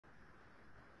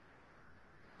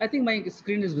I think my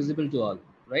screen is visible to all,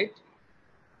 right?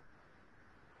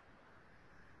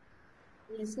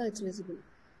 Yes, sir, it's visible.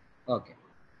 Okay.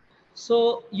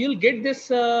 So you'll get this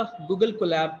Google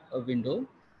Colab window.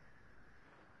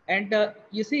 And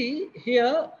you see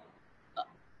here, uh,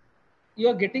 you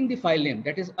are getting the file name,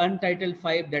 that is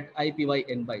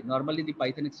untitled5.ipynby. Normally the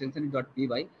Python extension is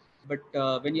 .py, but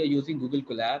when you are using Google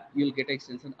Colab, you'll get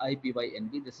extension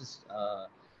ipynb. This is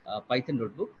Python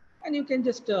notebook, and you can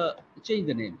just change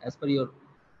the name as per your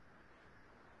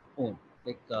own,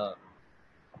 like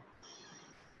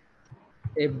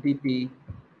FDP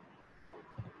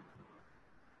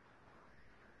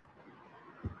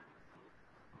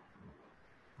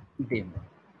demo,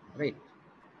 right?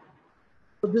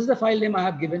 So this is the file name I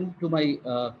have given to my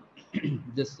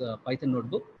this Python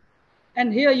notebook.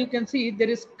 And here you can see there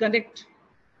is connect.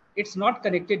 It's not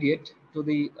connected yet to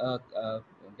the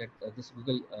this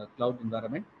Google Cloud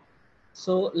environment.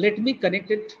 So let me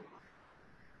connect it.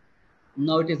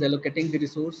 Now it is allocating the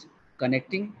resource,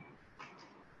 connecting.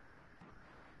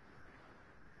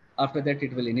 After that,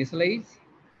 it will initialize.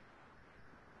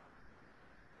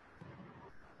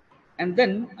 And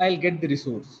then I'll get the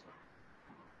resource.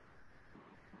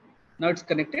 Now it's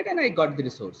connected and I got the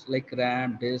resource like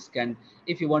RAM, disk, and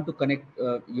if you want to connect,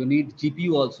 you need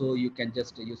GPU also. You can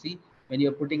just, you see, when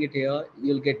you're putting it here,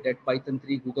 you'll get that Python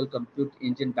 3 Google Compute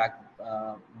Engine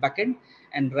backend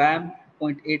and RAM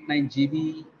 0.89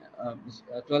 GB,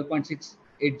 12.68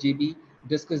 GB,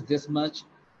 disk is this much,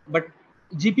 but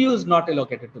GPU is not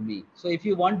allocated to me. So if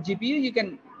you want GPU, you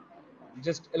can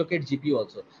just allocate GPU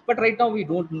also. But right now we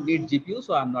don't need GPU,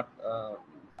 so I'm not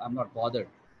bothered.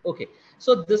 Okay,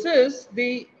 so this is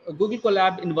the Google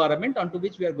Colab environment onto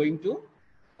which we are going to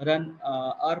run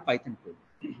our Python code.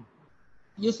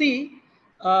 You see,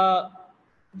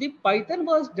 the Python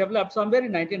was developed somewhere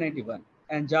in 1991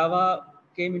 and Java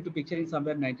came into picture in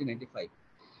somewhere in 1995.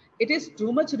 It is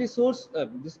too much resource.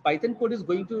 This Python code is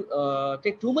going to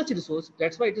take too much resource.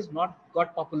 That's why it is not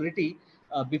got popularity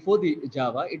before the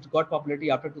Java. It got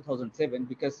popularity after 2007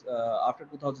 because after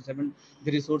 2007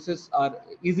 the resources are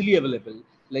easily available.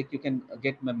 Like you can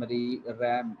get memory,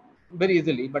 RAM very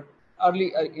easily. But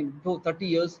early in 30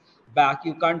 years back,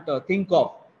 you can't think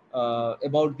of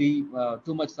about the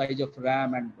too much size of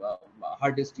RAM and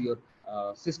hard disk to your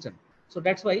system. So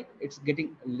that's why it's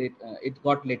getting late. It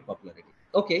got late popularity.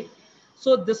 Okay,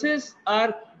 so this is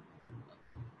our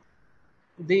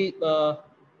the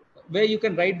where you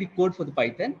can write the code for the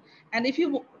Python, and if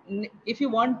you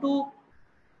want to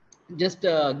just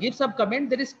give some comment,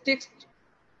 there is text.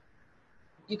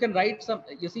 You can write some.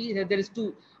 You see here there is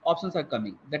two options are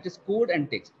coming. That is code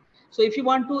and text. So if you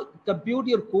want to compute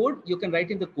your code, you can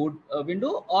write in the code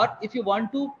window, or if you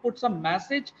want to put some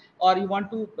message or you want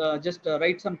to just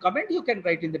write some comment, you can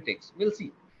write in the text. We'll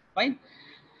see. Fine.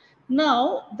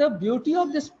 Now, the beauty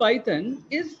of this Python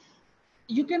is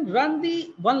you can run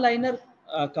the one-liner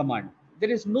command. There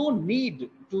is no need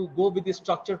to go with the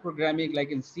structured programming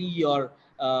like in C or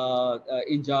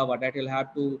in Java that you'll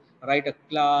have to write a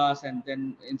class and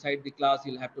then inside the class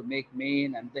you'll have to make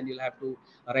main and then you'll have to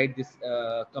write this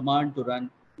command to run.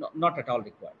 No, not at all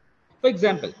required. For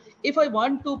example, if I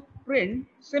want to print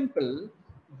simple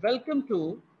welcome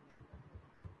to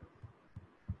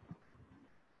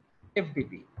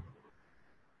FDP.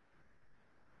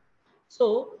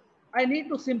 So I need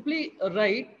to simply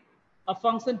write a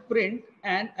function print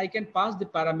and I can pass the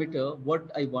parameter what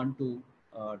I want to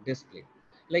display.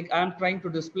 Like I'm trying to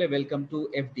display welcome to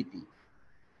FDP.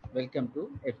 Welcome to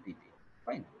FDP.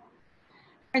 Fine.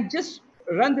 And just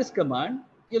run this command,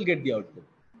 you'll get the output.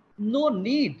 No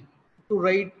need to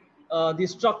write the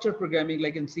structured programming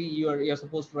like in C. You're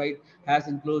supposed to write has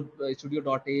include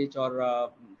studio.h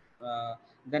or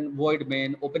then void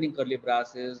main, opening curly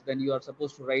braces. Then you are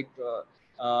supposed to write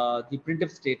the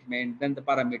printf statement, then the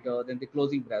parameter, then the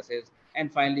closing braces,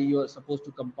 and finally you are supposed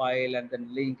to compile and then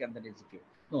link and then execute.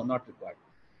 No, not required.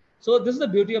 So this is the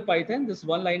beauty of Python. This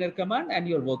one-liner command and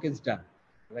your work is done.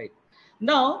 Right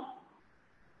now,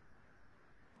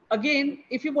 again,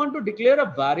 if you want to declare a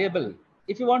variable,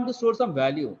 if you want to store some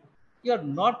value, you're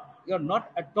not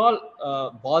at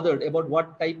all bothered about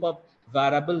what type of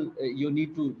variable you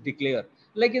need to declare.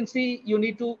 Like in C, you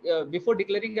need to before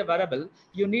declaring a variable,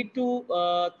 you need to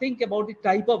think about the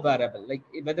type of variable, like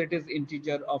whether it is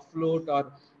integer or float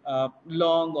or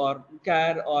long or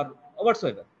char or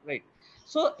whatsoever, right?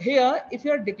 So here, if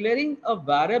you are declaring a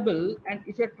variable and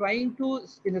if you're trying to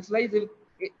initialize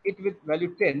it with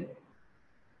value 10,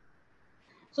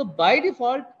 so by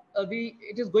default,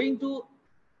 it is going to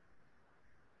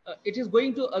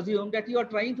assume that you are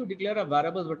trying to declare a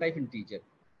variable of type integer.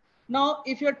 Now,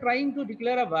 if you're trying to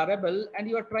declare a variable and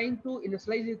you are trying to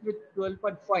initialize it with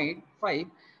 12.5,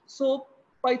 so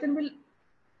Python will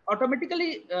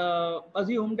automatically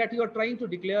assume that you are trying to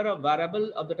declare a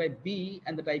variable of the type B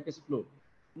and the type is float,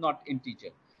 not integer.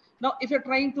 Now, if you're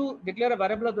trying to declare a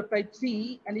variable of the type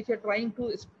C and if you're trying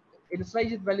to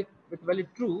initialize it with value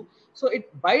true, so it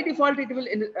by default it will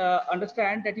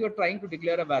understand that you are trying to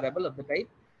declare a variable of the type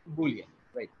Boolean,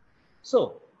 right?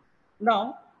 So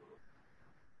now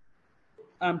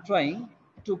I'm trying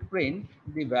to print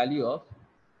the value of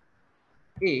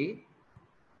A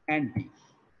and B.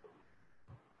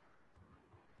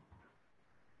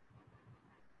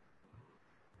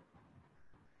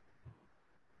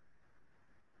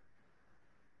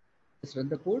 Just run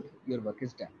the code, your work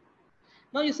is done.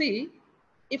 Now you see,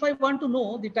 if I want to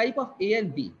know the type of A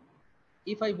and B,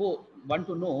 if I want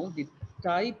to know the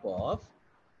type of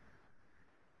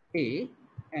A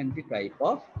and the type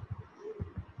of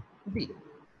B,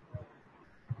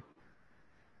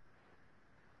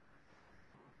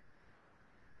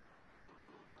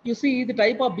 you see the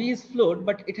type of B is float,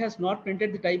 but it has not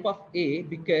printed the type of A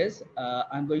because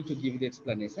I'm going to give you the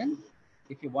explanation.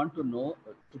 If you want to know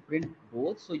to print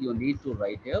both, so you need to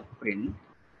write here print,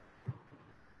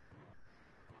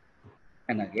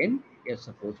 and again you're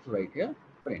supposed to write here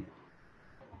print.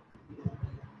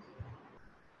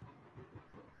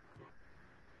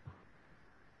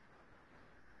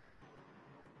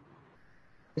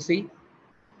 You see,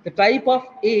 the type of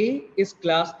A is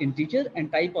class integer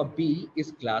and type of B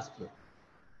is class float.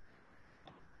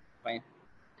 Fine.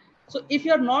 So if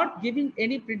you are not giving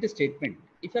any print statement,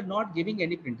 let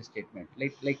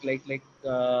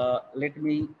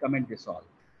me comment this all.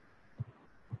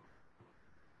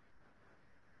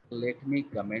 Let me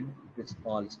comment this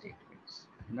all statements.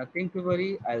 Nothing to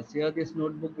worry. I'll share this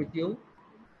notebook with you.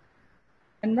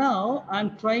 And now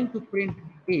I'm trying to print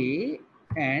A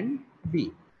and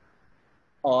B.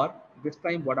 Or this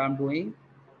time what I'm doing,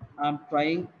 I'm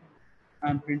printing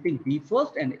B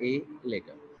first and A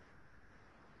later.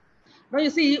 Now you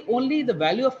see only the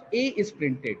value of A is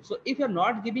printed. So if you're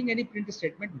not giving any print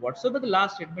statement whatsoever, the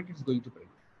last statement is going to print.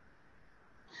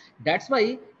 That's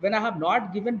why when I have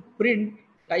not given print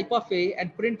type of A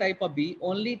and print type of B,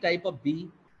 only type of B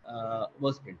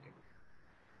was printed.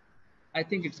 I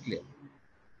think it's clear.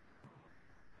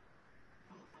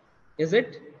 Is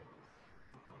it?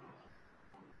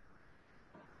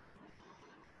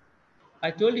 I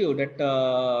told you that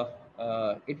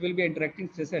it will be an interacting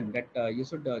session, that you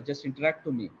should just interact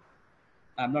to me.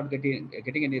 I'm not getting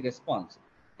any response.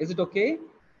 Is it okay?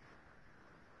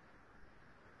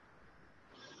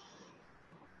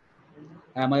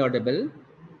 Am I audible?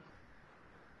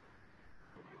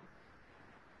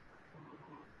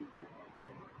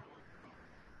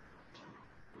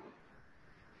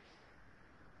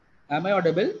 Am I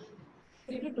audible?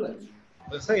 3 to 12.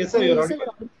 Yes, sir, you're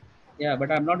audible. Yeah,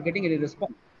 but I'm not getting any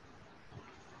response.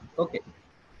 Okay.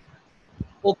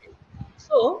 Okay.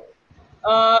 So,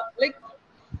 like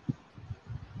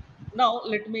now,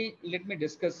 let me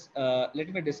discuss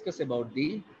about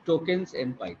the tokens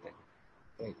in Python.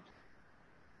 Right.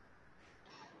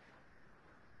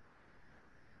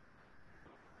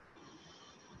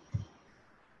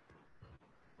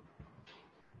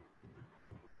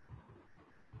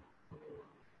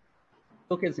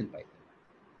 Tokens in Python.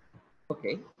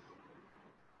 Okay.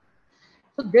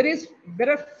 So there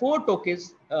are 4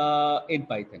 tokens in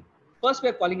Python. First, we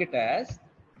are calling it as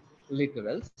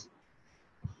literals.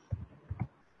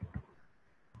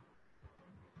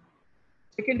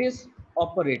 Second is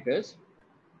operators.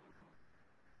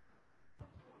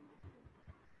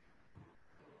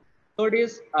 Third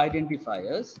is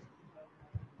identifiers.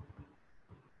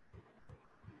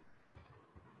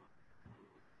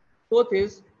 Fourth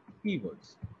is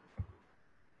keywords,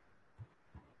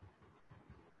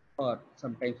 or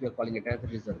sometimes we are calling it as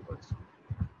reserved words.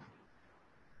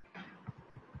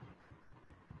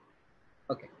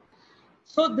 Okay.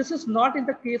 So this is not in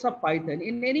the case of Python.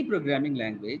 In any programming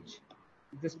language,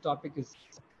 this topic is,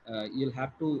 you'll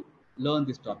have to learn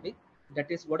this topic.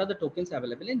 That is, what are the tokens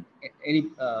available in any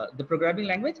the programming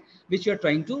language which you're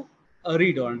trying to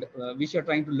read on, which you're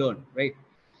trying to learn, right?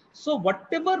 So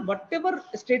whatever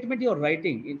statement you're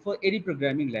writing in for any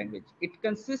programming language, it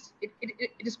consists, it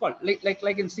is called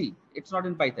like in C. It's not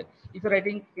in Python. If you're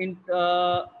writing in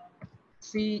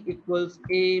C equals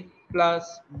A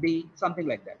plus B, something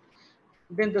like that,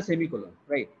 then the semicolon,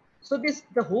 right? So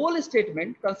the whole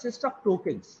statement consists of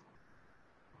tokens.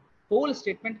 Whole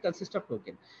statement consists of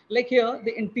token. Like here,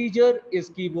 the integer is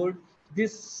keyword.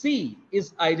 This C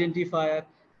is identifier.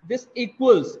 This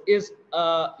equals is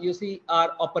you see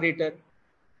our operator.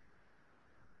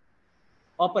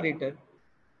 operator.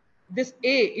 This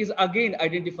A is again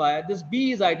identifier. This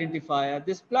B is identifier.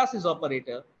 This plus is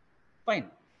operator. Fine.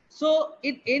 So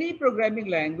in any programming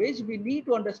language, we need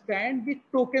to understand the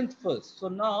tokens first. So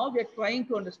now we are trying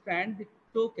to understand the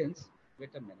tokens. Wait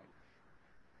a minute.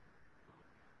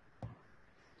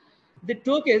 The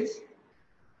tokens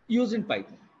used in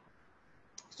Python.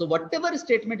 So whatever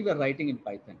statement you are writing in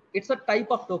Python, it's a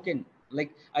type of token.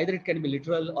 Like either it can be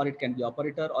literal, or it can be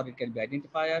operator, or it can be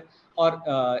identifier, or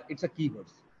it's a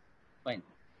keywords. Fine.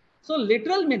 So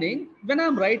literal meaning when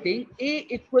I'm writing A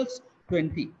equals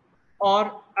 20,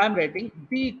 or I'm writing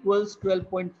B equals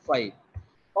 12.5,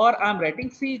 or I'm writing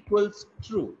C equals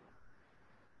true,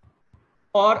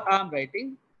 or I'm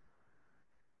writing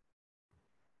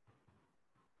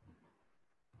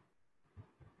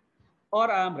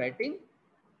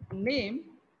name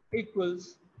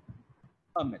equals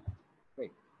Amit.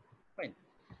 Right. Fine.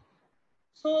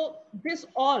 So this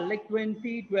all like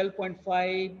 20,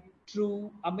 12.5,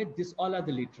 true, Amit, this all are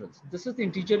the literals. This is the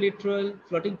integer literal,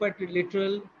 floating point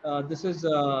literal. This is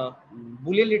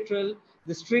Boolean literal,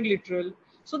 the string literal.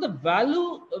 So the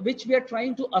value which we are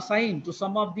trying to assign to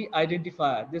some of the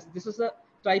identifier, this is a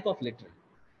type of literal.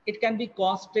 It can be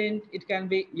constant. It can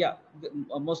be, yeah,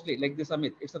 mostly like this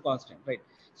Amit, it's a constant, right?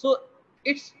 So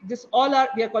it's this all are,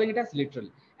 we are calling it as literal.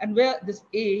 And where this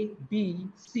A, B,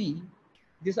 C,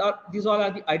 these all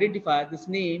are the identifier. This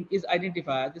name is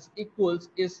identifier. This equals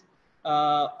is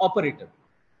operator.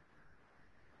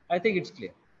 I think it's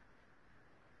clear.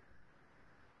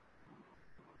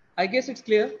 I guess it's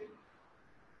clear.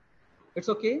 It's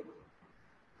okay.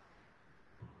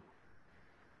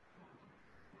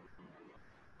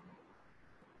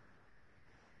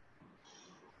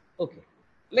 Okay.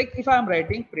 Like if I'm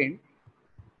writing print,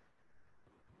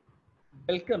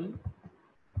 welcome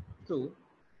to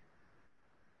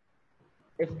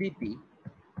FDP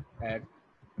at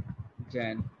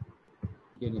Jain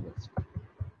University.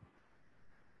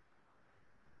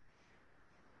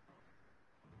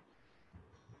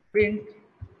 Print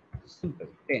simple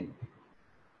 10.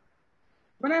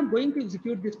 When I'm going to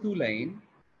execute this two line,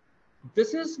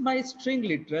 this is my string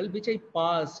literal which I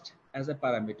passed as a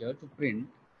parameter to print,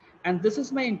 and this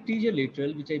is my integer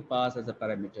literal which I pass as a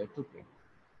parameter to print.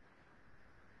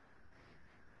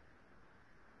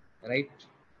 Right?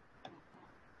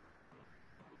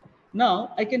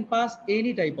 Now I can pass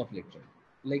any type of literal.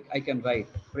 Like I can write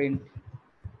print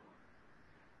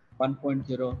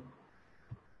 1.0,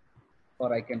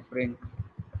 or I can print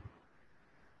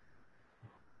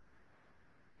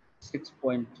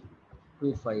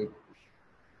 6.25.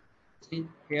 See,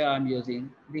 here I'm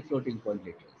using the floating point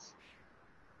literals.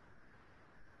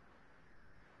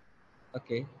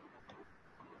 Okay.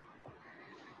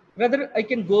 Rather, I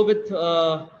can go with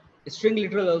string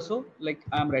literal also. Like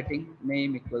I'm writing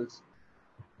name equals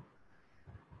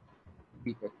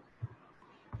Deepak,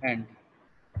 and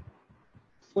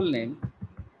full name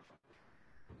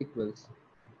equals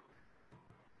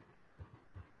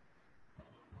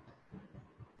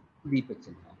Deepak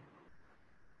Sinha.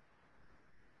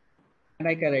 And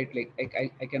I can write like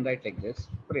I can write like this: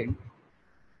 print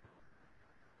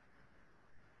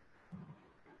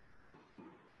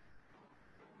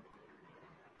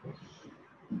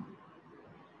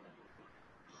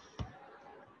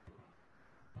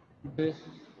this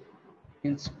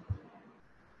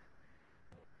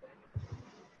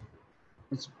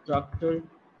instructor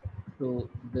to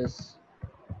this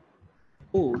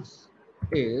course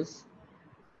is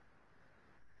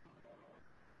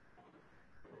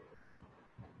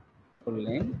full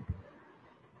name,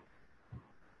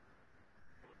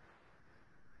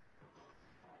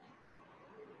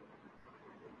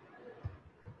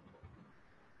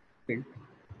 print.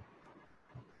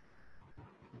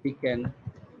 We can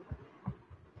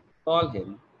call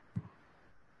him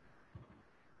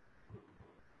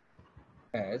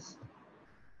as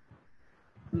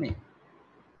name.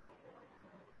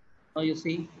 Now you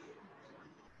see,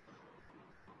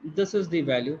 this is the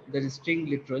value. There is string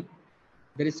literal.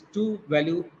 There is two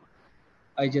value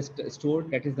I just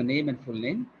stored, that is the name and full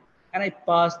name, and I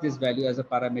pass this value as a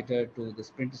parameter to this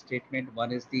print statement.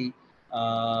 One is the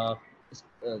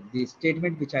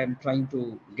statement which I am trying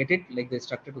to get it, like the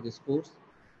instructor to this course.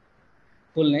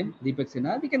 Full name Deepak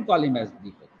Sinha. We can call him as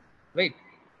Deepak, right?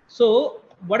 So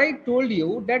what I told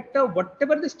you that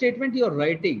whatever the statement you are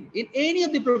writing in any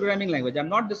of the programming language, I'm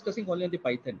not discussing only on the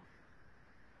Python.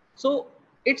 So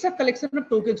it's a collection of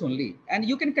tokens only, and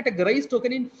you can categorize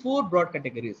token in four broad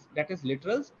categories. That is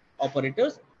literals,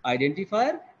 operators,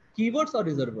 identifier, keywords, or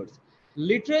reserved words.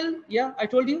 Literal, yeah, I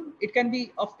told you, it can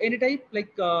be of any type,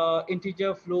 like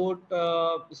integer, float,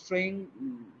 string,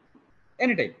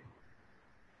 any type.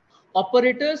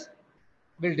 Operators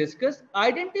we'll discuss.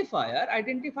 Identifier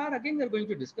again we're going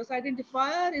to discuss.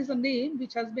 Identifier is a name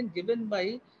which has been given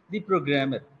by the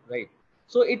programmer, right?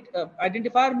 So it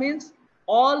identifier means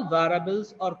all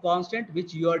variables or constant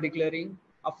which you are declaring,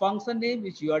 a function name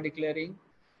which you are declaring.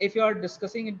 If you are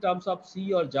discussing in terms of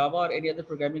C or Java or any other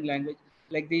programming language,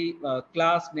 like the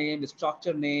class name,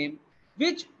 structure name,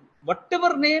 which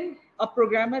whatever name a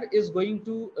programmer is going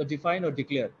to define or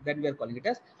declare, then we are calling it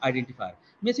as identifier.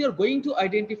 Means you are going to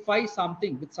identify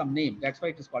something with some name. That's why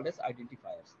it is called as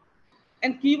identifiers.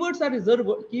 And keywords are reserved.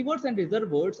 Keywords and reserved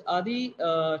words are the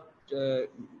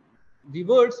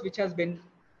words which has been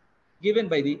given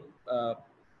by the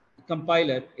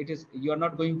compiler. It is, you are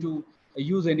not going to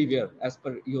use anywhere as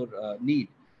per your need.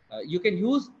 You can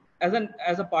use as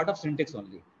a part of syntax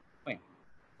only. Fine.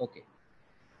 Okay.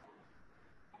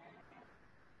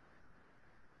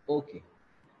 Okay.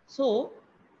 So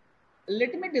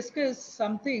let me discuss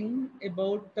something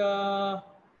about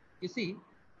you see,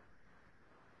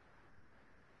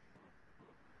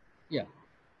 yeah,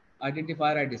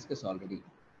 identifier I discussed already.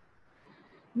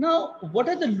 Now, what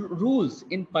are the rules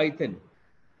in Python?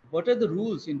 What are the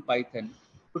rules in Python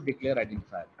to declare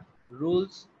identifier?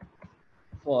 Rules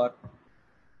for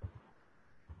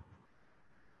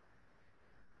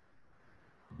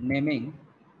naming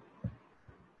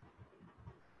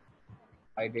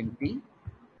identifiers.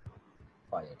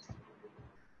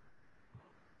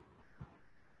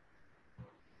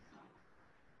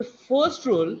 The first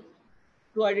rule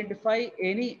to identify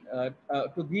any,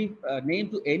 to give a name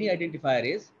to any identifier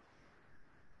is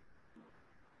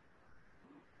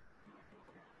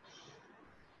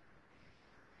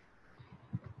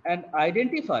an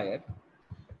identifier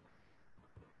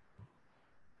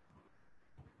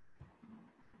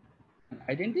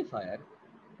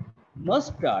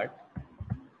must start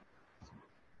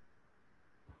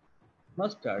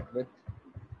with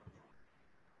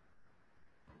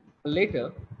a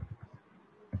letter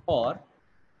or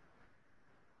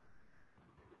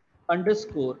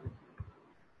underscore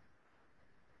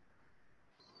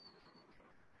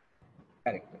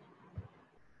character.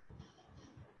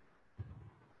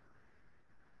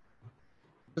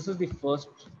 This is the first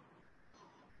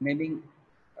naming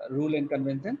rule and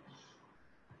convention.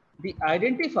 The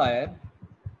identifier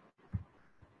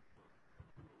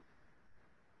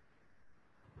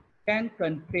can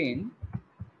contain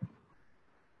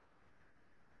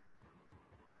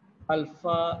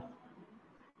alphanumeric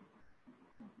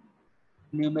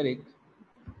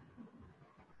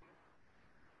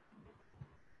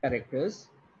characters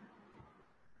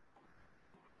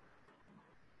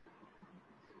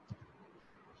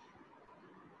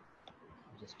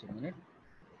just a minute,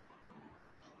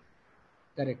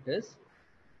 characters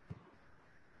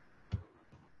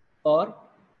or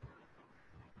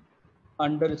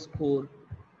underscore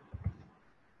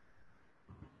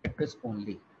characters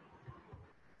only.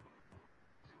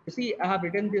 You see, I have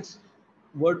written this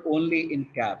word only in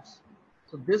caps.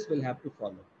 So this will have to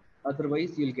follow.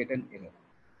 Otherwise, you'll get an error.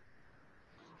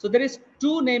 So there is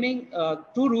two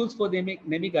rules for naming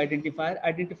identifier.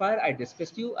 Identifier, I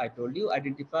discussed you, I told you,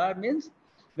 identifier means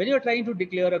when you're trying to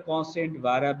declare a constant,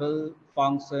 variable,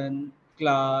 function,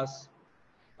 class,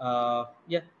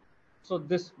 yeah. So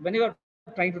this, when you are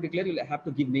trying to declare, you'll have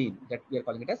to give name that we are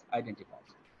calling it as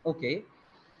identifiers. Okay.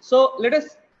 So let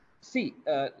us see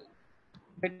that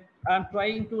I'm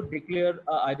trying to declare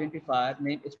an identifier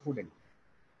name is student.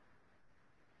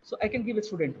 So I can give a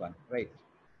student one, right?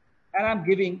 And I'm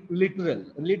giving literal.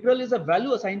 Literal is a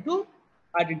value assigned to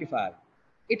identifier.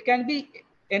 It can be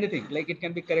anything, like it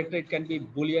can be character, it can be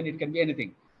Boolean, it can be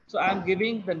anything. So I'm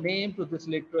giving the name to this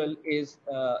literal is,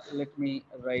 let me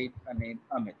write a name,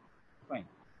 Amit. Fine.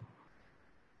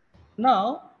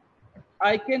 Now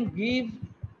I can give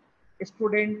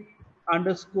student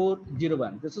underscore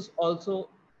 01. This is also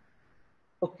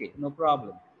okay, no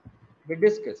problem. We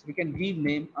discuss, we can give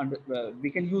name under, we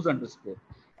can use underscore.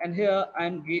 And here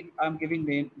I'm giving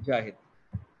name Jahid.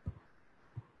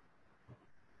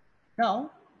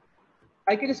 Now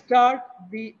I can start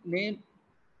the name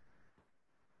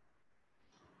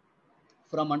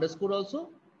from underscore also,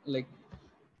 like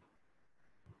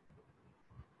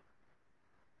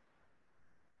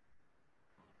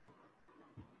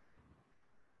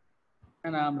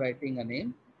and I'm writing a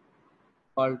name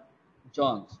called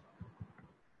Johns.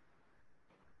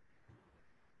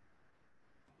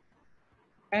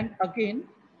 And again,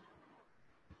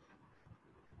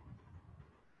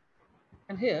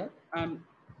 and here I'm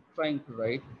trying to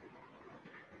write.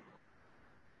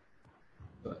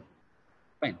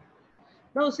 Fine.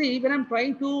 Now see, when I'm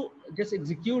trying to just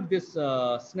execute this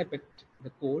snippet, the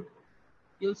code,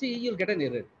 you'll see you'll get an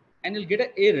error. and you'll get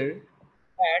an error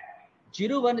that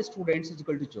 01 students is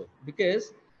equal to Joe,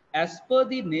 because as per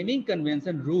the naming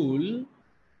convention rule,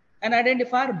 an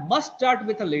identifier must start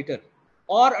with a letter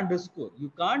or underscore.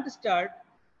 You can't start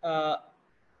uh,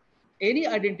 any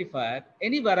identifier,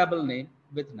 any variable name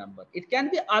with number. It can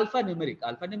be alphanumeric.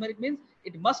 Alphanumeric means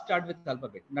it must start with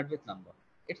alphabet, not with number.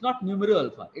 It's not numero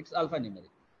alpha, it's alphanumeric.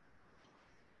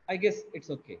 I guess it's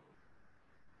okay.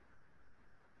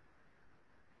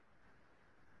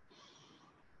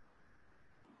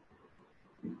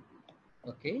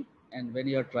 Okay, and when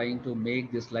you're trying to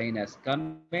make this line as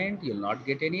comment, you'll not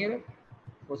get any error.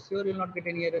 For sure, you'll not get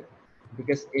any error,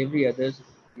 because every others,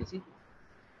 you see,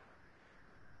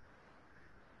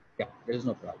 yeah, there is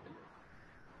no problem.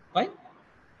 Fine.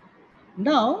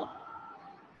 Now,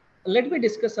 let me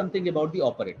discuss something about the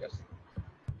operators.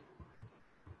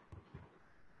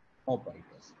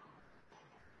 Operators.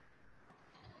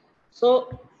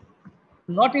 So,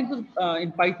 not into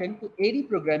in Python, to any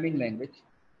programming language,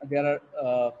 there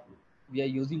are we are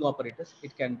using operators.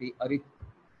 It can be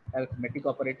arithmetic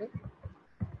operator.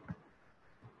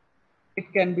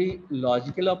 It can be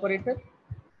logical operator.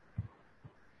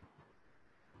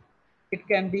 It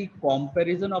can be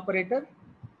comparison operator.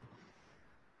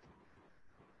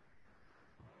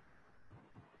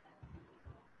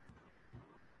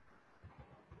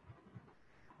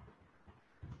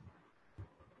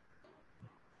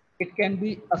 It can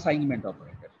be assignment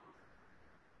operator.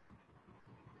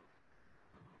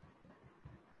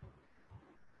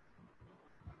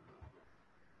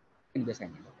 In the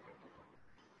assignment operator.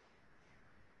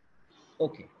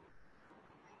 Okay.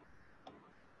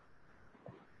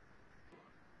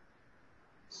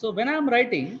 So when I'm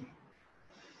writing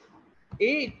A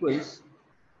equals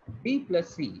B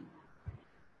plus C,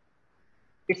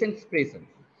 it's an expression.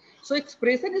 So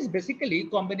expression is basically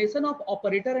combination of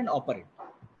operator and operand.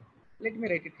 Let me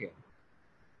write it here.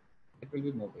 It will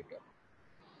be more better.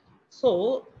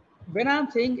 So when I'm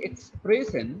saying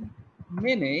expression,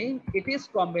 meaning it is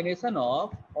combination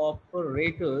of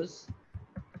operators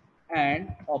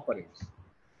and operands.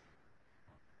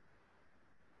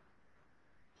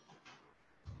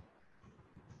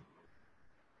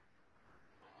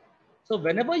 So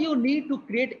whenever you need to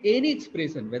create any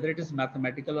expression, whether it is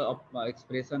mathematical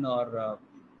expression or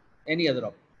any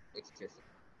other expression,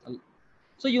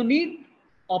 so you need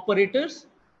operators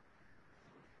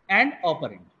and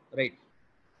operand, right?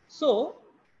 So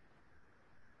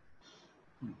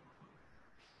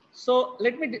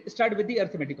let me start with the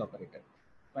arithmetic operator.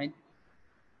 Fine.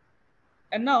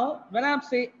 And now when I'm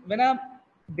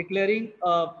declaring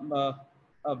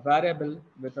a variable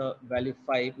with a value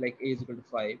 5, like a is equal to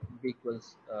 5, b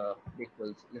equals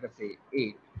let us say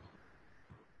 8,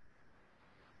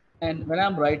 and when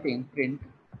I'm writing print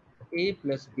a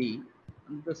plus b,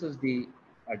 this is the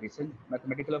addition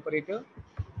mathematical operator,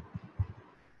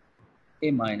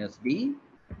 a minus b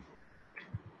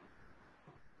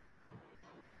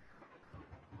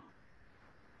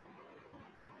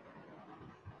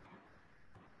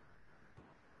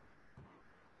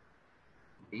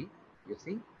b, you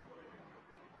see,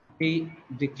 we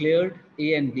declared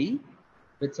a and b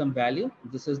with some value.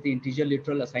 This is the integer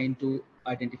literal assigned to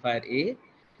identifier a.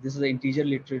 This is the integer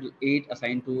literal 8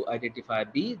 assigned to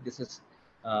identifier b. This is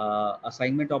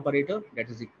assignment operator, that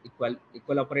is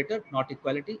equal operator, not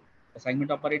equality, assignment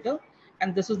operator.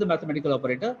 And this is the mathematical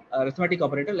operator, arithmetic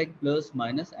operator, like plus,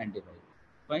 minus, and divide.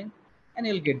 Fine. And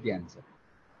you'll get the answer.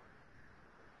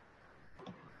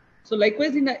 So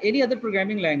likewise, in any other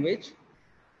programming language,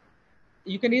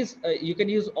 you can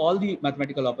use all the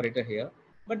mathematical operator here,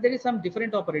 but there is some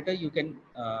different operator you can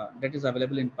that is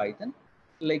available in Python.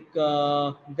 Like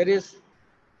there is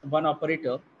one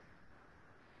operator.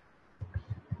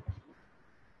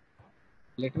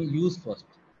 Let me use first,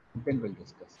 then we'll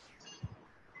discuss.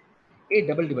 A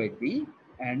double divide B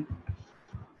and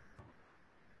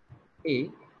A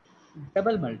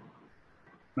double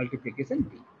multiplication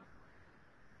B.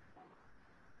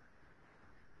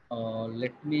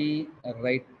 Let me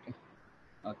write.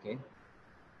 Okay.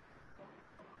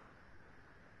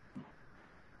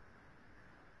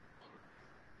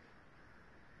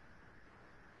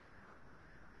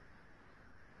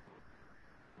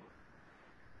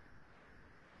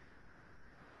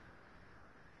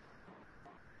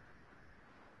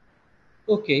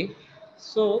 Okay,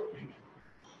 so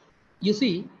you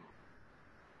see,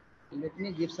 let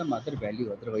me give some other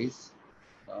value, otherwise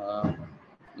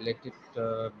let it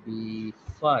be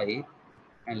 5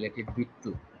 and let it be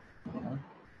 2.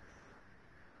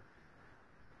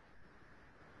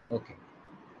 Okay,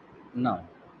 now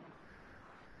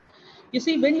you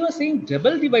see, when you are saying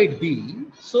double divide B,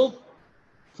 so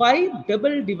 5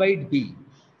 double divide B,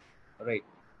 right?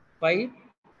 5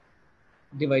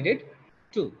 divided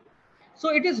 2. So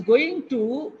it is going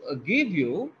to give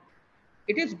you,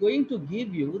 it is going to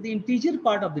give you the integer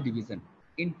part of the division.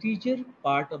 Integer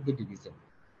part of the division.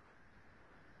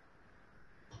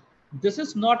 This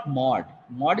is not mod.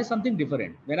 Mod is something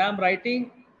different. When I'm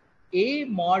writing A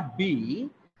mod B,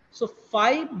 so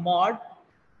 5 mod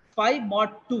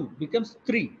 2 becomes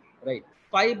 3, right?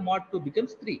 5 mod 2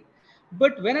 becomes 3.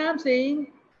 But when I'm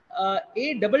saying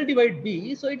A double divide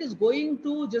B, so it is going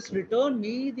to just return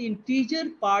me the integer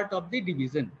part of the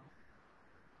division.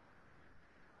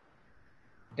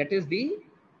 That is the,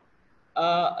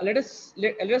 let us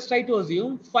try to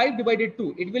assume 5 divided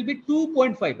 2. It will be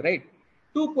 2.5, right?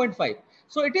 2.5.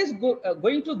 So it is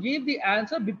going to give the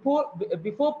answer before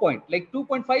point, like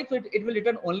 2.5. So it will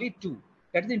return only 2.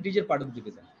 That is the integer part of the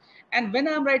division. And when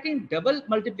I'm writing double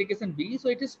multiplication B, so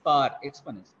it is power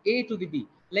exponents, A to the B,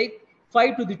 like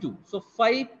 5 to the 2. So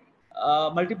 5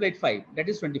 multiplied 5, that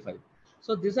is 25.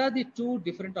 So these are the two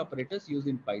different operators used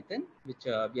in Python, which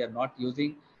we are not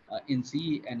using in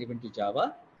C and even to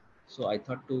Java. So I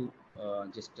thought to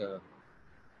just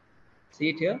see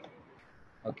it here.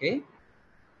 Okay.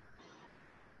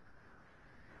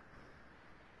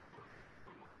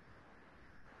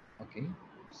 Okay.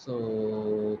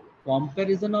 So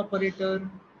comparison operator,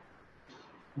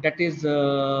 that is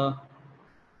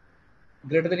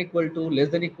greater than equal to, less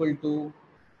than equal to,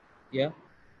 yeah.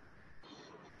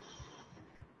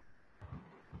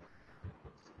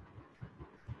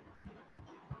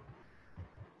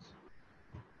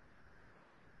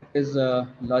 Is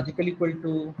logical equal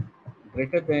to,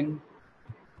 greater than,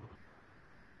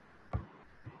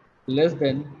 less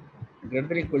than, greater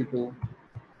than equal to,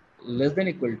 less than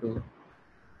equal to,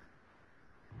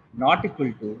 not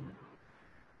equal to.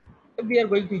 We are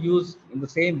going to use in the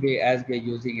same way as we are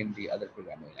using in the other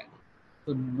programming language.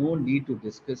 So no need to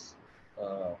discuss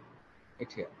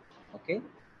it here. Okay.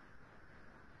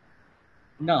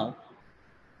 Now,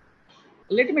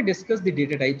 let me discuss the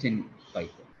data types in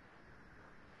Python.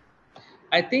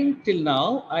 I think till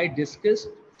now I discussed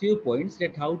few points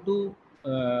that how to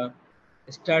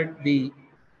start the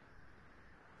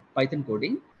Python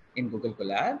coding in Google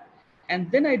Colab,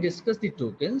 and then I discussed the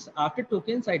tokens. After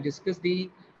tokens, I discussed the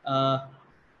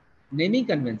naming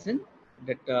convention,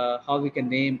 that how we can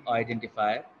name or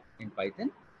identifier in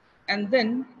Python, and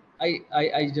then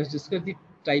I just discussed the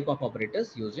type of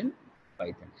operators used in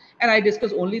Python, and I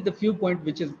discussed only the few points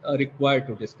which is required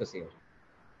to discuss here.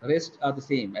 Rest are the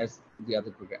same as the other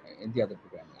program in the other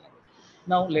programming language.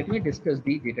 Now let me discuss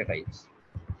the data types.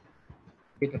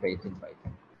 Data types in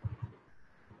Python.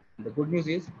 And the good news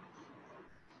is,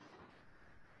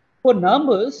 for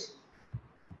numbers,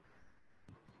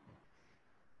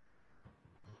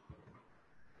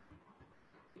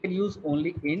 you can use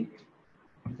only int.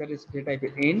 That is data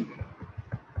type int,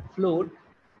 float,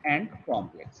 and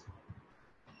complex.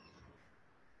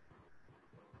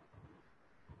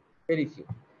 Very few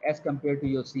as compared to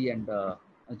your C and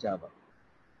Java.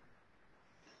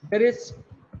 There is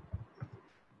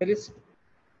text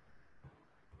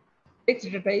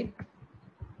data type,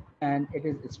 and it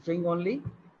is string only.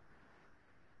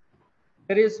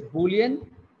 There is Boolean,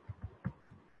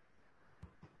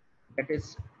 that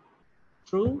is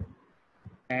true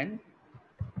and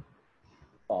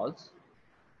false.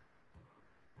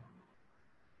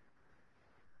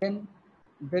 Then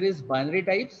there is binary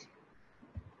types,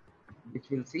 which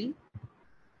we'll see.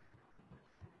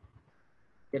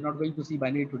 We are not going to see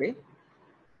binary today.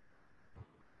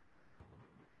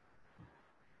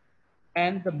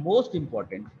 And the most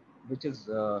important, which is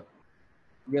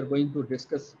we are going to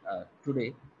discuss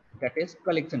today, that is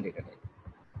collection data type.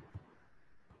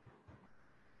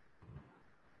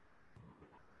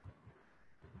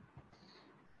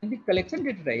 In the collection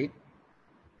data type,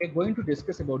 we are going to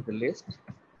discuss about the list,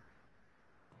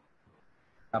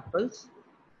 tuples,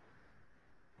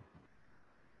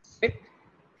 set,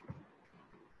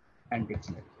 and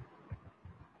dictionary.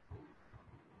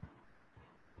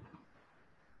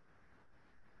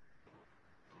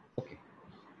 Okay.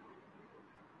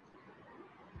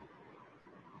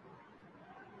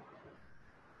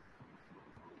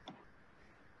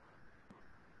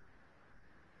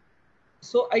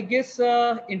 So I guess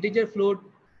integer, float,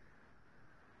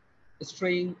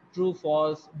 string, true,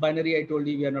 false, binary, I told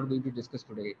you we are not going to discuss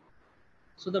today.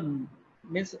 So the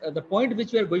means the point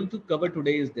which we are going to cover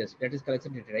today is this, that is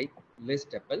collection data type, list,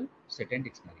 tuple, set, and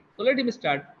dictionary. So let me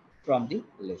start from the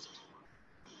list.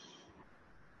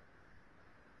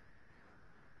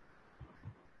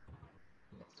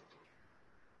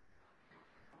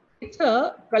 It's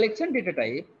a collection data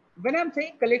type. When I'm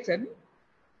saying collection,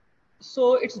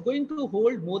 So it's going to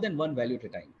hold more than one value at a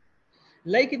time.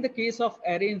 Like in the case of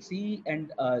array in C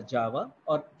and Java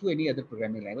or to any other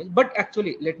programming language. But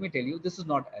actually, let me tell you, this is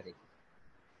not array.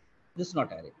 This is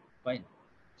not array. Fine.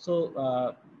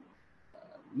 So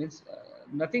means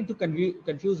nothing to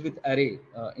confuse with array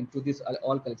into this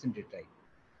all collection data type.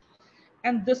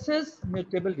 And this is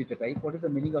mutable data type. What is the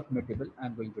meaning of mutable?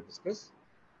 I'm going to discuss.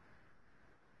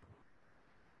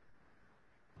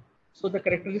 So the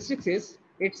characteristics is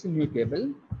it's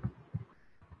mutable.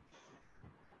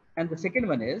 And the second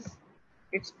one is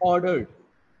it's ordered.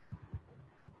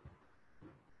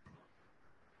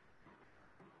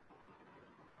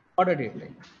 Ordered data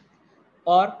type.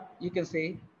 Or you can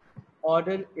say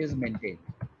order is maintained.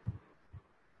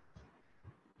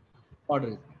 Order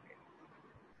is maintained.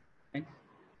 Right?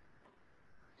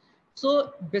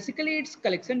 So basically it's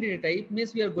collection data type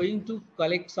means we are going to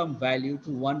collect some value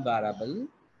to one variable,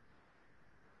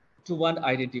 to one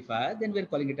identifier, then we're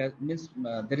calling it as means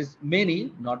there is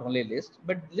many, not only list,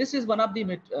 but list is one of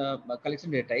the collection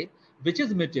data type which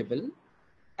is mutable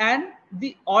and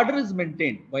the order is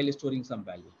maintained while storing some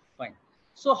value. Fine.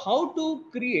 So how to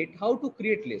create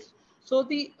list? So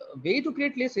the way to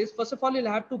create list is first of all you'll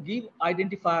have to give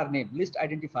identifier name, list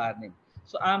identifier name.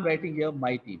 So I'm writing here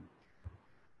my team.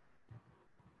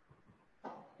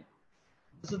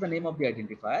 This is the name of the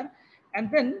identifier. And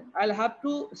then I'll have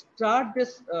to start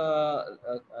this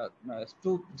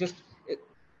to just,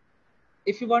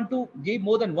 if you want to give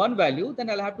more than one value, then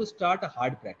I'll have to start a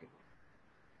hard bracket.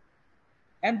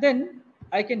 And then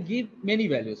I can give many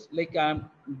values, like I'm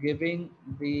giving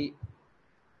the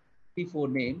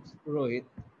 3-4 names, Rohit,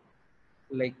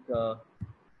 like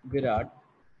Virat,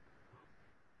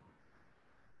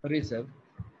 Rishabh,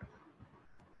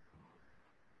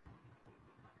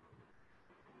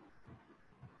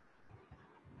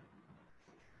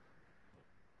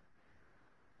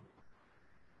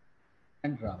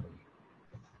 and Rahul.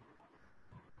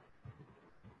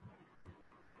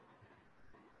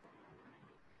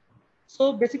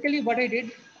 So basically what I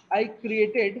did, I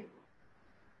created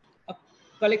a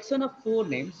collection of 4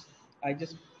 names. I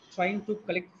just trying to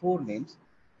collect 4 names,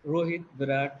 Rohit,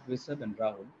 Virat, Rishabh, and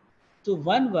Rahul, to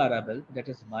one variable that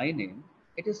is my name.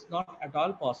 It is not at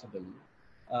all possible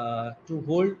to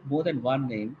hold more than one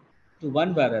name to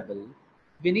one variable.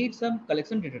 We need some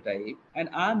collection data type, and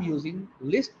I'm using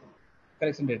list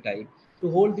collection data type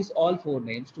to hold these all 4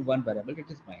 names to one variable that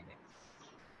is my name.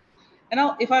 And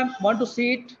now if I want to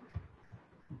see it,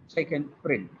 so I can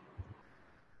print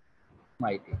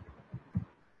my team.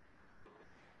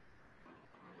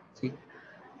 See,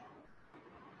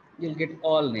 you'll get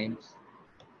all names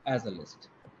as a list.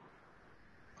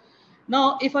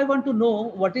 Now, if I want to know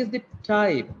what is the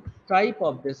type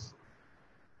of this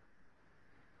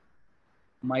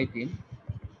my team,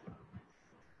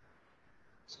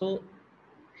 so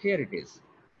here it is.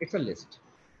 It's a list.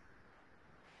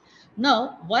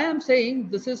 Now, why I'm saying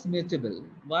this is mutable?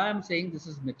 Why I'm saying this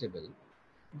is mutable?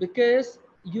 Because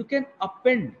you can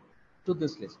append to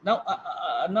this list. Now,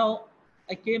 now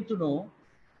I came to know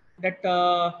that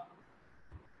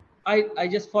I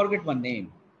just forget one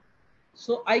name.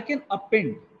 So I can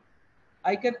append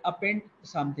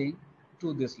something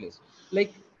to this list.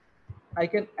 Like I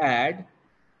can add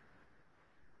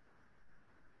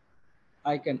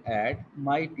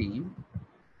my team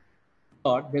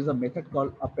dot, there's a method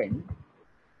called append,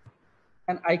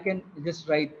 and I can just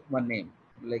write one name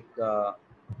like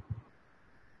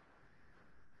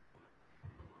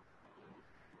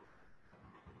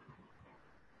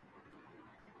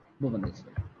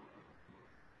Bhubaneswar.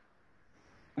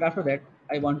 And after that,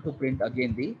 I want to print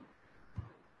again the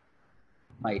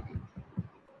my team.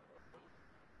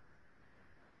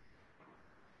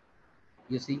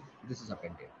 You see, this is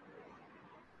appended.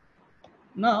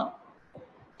 Now,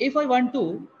 if I want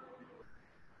to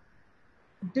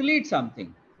delete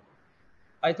something,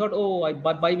 I thought, oh,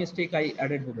 but by mistake I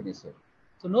added Bhubaneswar.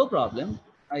 So no problem,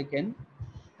 I can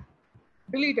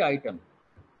delete item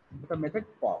with a method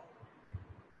pop.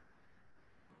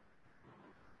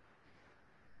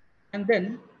 And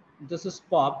then this is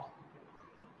popped.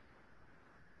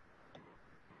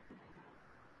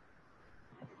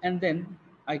 And then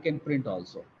I can print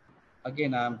also.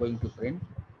 Again, I am going to print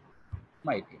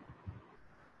my team.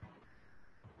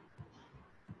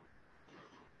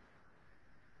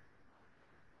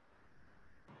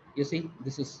 You see,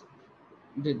 this is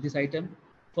this item.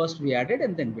 First we added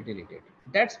and then we deleted.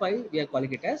 That's why we are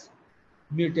calling it as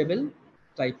mutable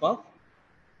type of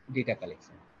data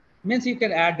collection. Means you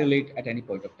can add, delete at any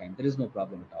point of time. There is no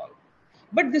problem at all.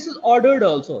 But this is ordered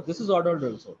also. This is ordered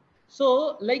also.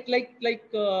 So like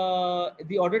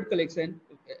the ordered collection,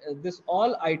 this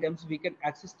all items we can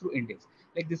access through index.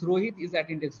 Like this Rohit is at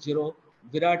index 0,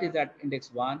 Virat is at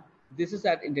index 1, this is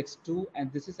at index 2,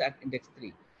 and this is at index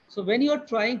 3. So when you are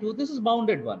trying to, this is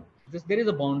bounded one, there is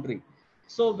a boundary.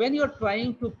 So when you are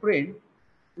trying to print,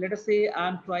 let us say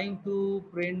I'm trying to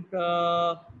print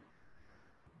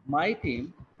my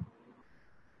team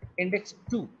index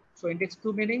 2. So index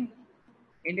 2 meaning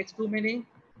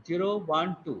 0,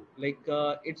 1, 2. Like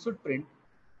it should print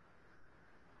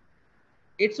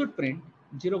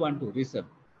 0, 1, 2 reserve.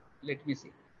 Let me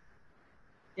see.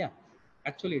 Yeah,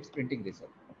 actually it's printing reserve.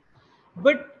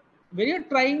 But when you're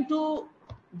trying to,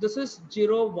 this is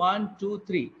 0, 1, 2,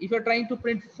 3. If you're trying to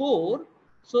print 4,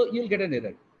 so you'll get an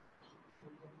error.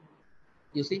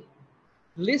 You see,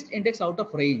 list index out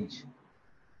of range.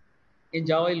 In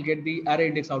Java, you'll get the array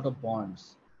index out of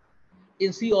bonds.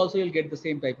 In C also, you'll get the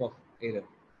same type of error.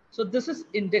 So this is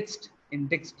indexed.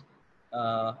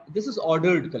 This is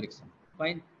ordered collection.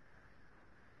 Fine.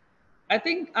 I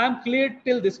think I'm clear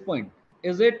till this point.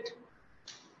 Is it?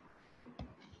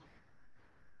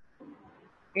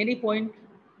 Any point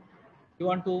you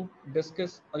want to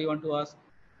discuss or you want to ask?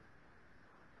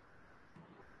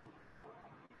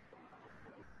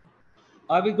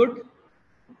 Are we good?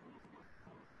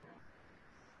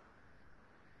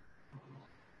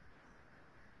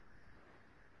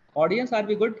 Audience, are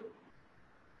we good?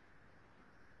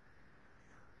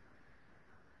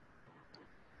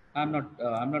 I'm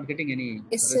not getting any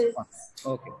response.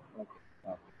 Okay.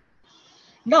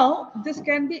 Now this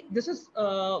is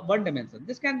one dimension.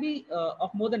 This can be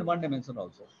of more than one dimension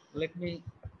also. Let me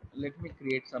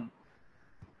create some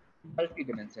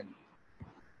multi-dimension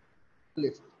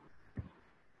list.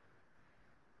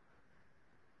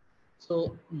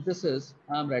 So this is,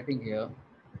 I'm writing here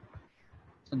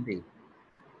Sandeep.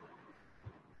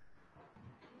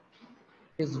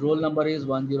 His roll number is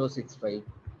 1065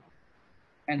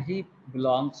 and he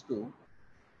belongs to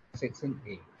section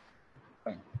A.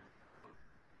 Fine.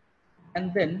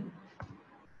 And then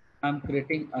I'm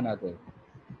creating another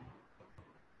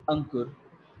Ankur.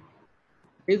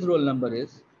 His roll number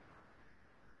is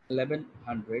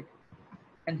 1100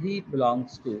 and he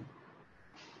belongs to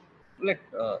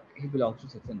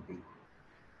section B.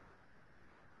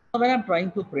 Now when I'm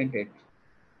trying to print it,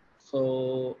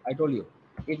 so I told you,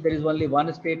 if there is only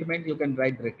one statement, you can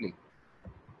write directly.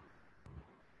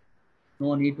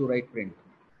 No need to write print.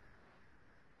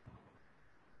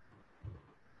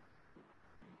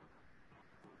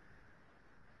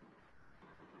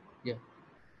 Yeah,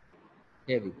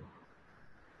 here we go.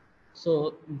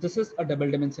 So this is a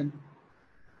double dimension.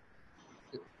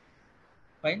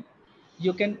 Fine.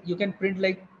 You can print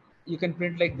like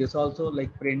this also,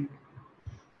 like print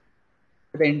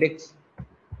the index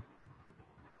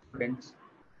students,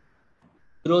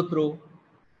 zeroth row,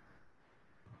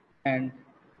 and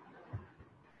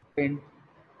print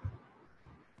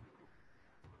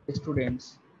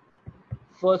students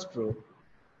first row.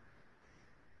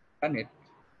 Run it.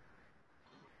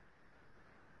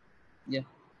 Yeah.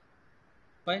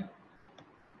 Fine.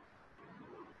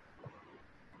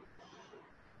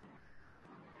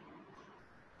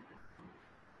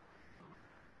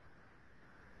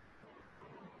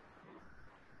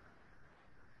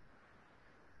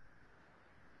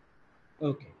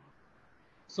 Okay.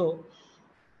 So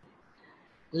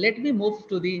let me move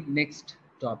to the next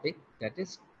topic, that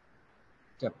is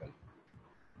tuple.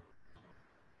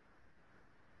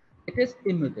 It is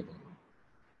immutable.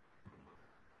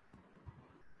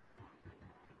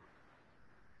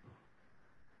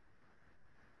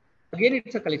 Again,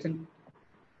 it's a collection.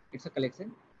 It's a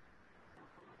collection.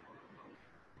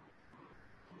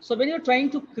 So when you're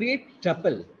trying to create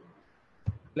tuple,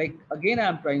 like again,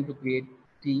 I'm trying to create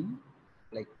team,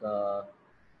 like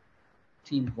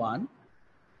team 1.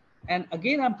 And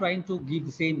again, I'm trying to give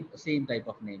the same type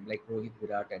of name, like Rohit,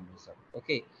 Virat, and Rishabh.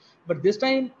 Okay. But this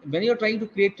time, when you're trying to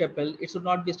create tuple, it should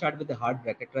not be start with the hard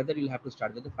bracket. Rather, you'll have to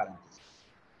start with the parenthesis.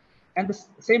 And the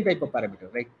same type of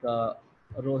parameter, like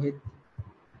Rohit,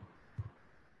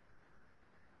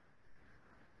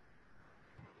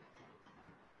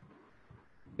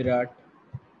 Virat,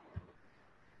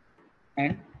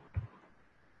 and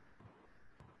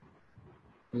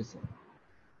Rishabh.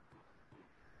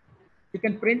 You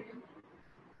can print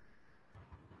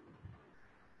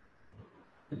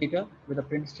the data with a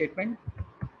print statement.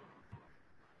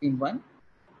 Team 1,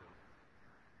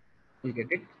 we'll get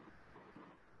it.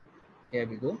 Here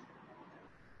we go.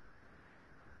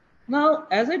 Now,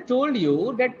 as I told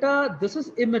you that this is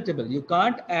immutable. You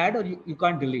can't add or you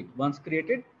can't delete. Once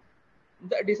created,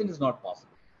 the addition is not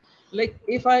possible. Like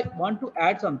if I want to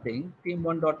add something,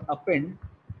 team1.append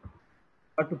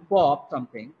or to pop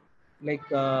something,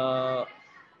 like I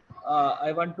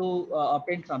want to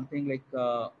append something like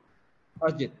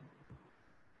Arjit.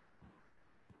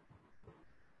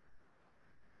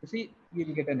 You see, you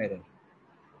will get an error.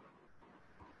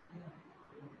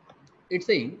 It's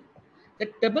saying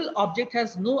that table object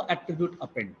has no attribute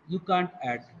append. You can't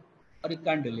add or you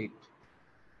can't delete.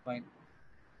 Fine.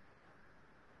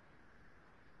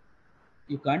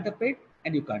 You can't append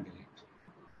and you can't delete.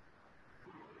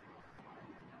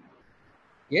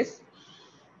 Yes.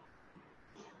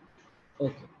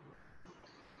 Okay.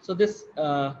 So this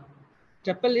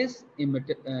tuple is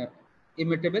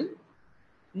immutable.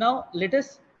 Now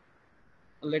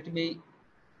let me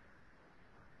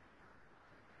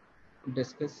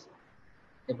discuss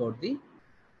about the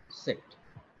set.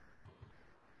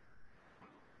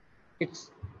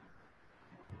 It's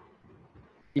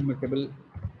immutable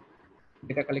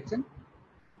data collection.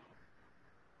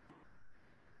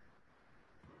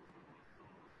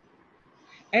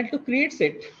 And to create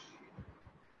set,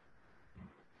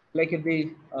 like in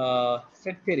the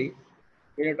set theory,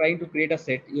 when you're trying to create a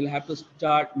set, you'll have to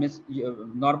start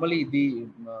normally the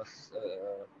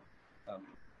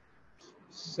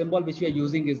symbol which we are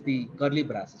using is the curly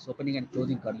braces, opening and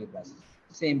closing curly braces.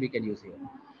 Same we can use here.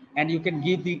 And you can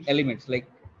give the elements, like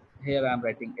here I'm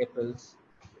writing apples,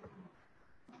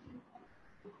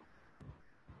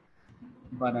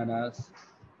 bananas,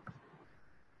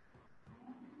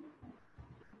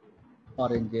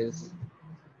 oranges.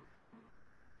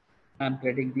 I'm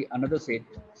creating the another set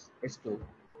S2.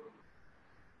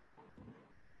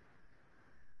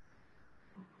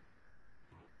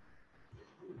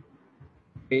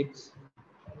 Grapes,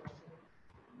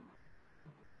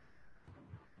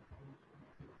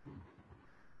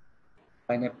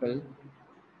 pineapple,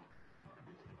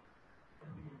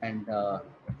 and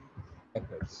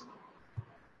apples.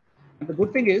 And the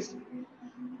good thing is,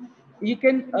 you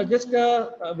can just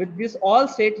with this all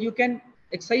set, you can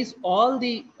exercise all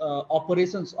the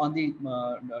operations on the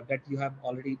that you have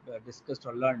already discussed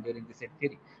or learned during the set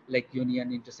theory, like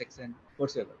union, intersection,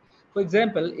 whatsoever. For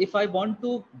example, if I want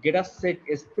to get a set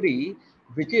S3,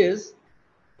 which is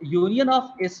union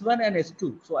of S1 and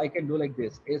S2, so I can do like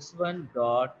this: S1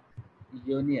 dot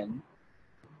union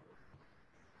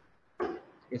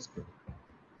S2,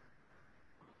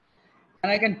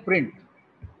 and I can print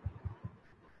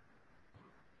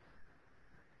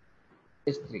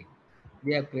S3.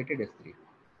 We have created S3,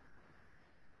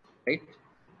 right?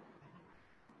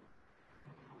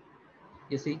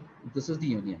 You see, this is the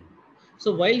union.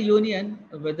 So while union,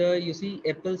 whether you see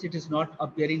apples, it is not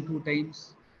appearing 2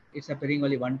 times, it's appearing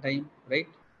only 1 time, right?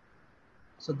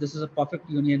 So this is a perfect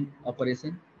union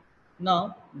operation.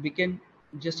 Now we can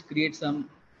just create some,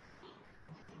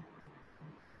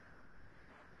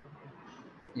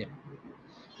 yeah.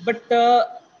 But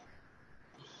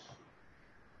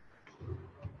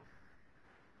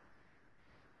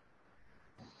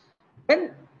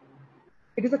when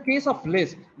it is a case of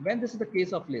list, when this is the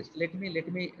case of list, let me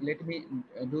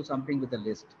do something with the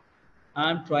list.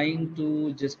 I'm trying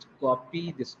to just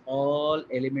copy this all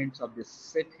elements of this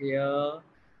set here,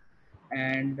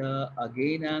 and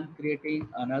again I'm creating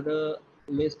another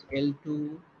list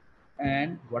L2,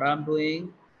 and what I'm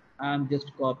doing, I'm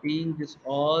just copying this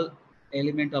all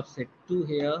element of set 2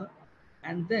 here,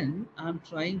 and then I'm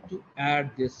trying to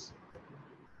add this,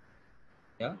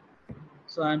 yeah.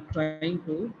 So I'm trying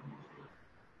to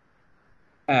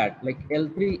add like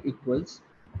L3 equals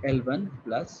L1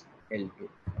 plus L2,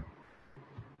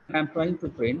 and I'm trying to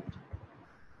print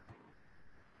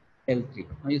L3.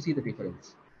 Now you see the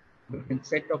difference between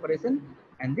set operation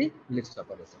and the list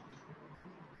operation.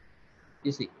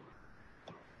 You see,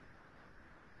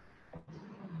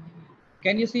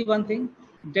 can you see one thing,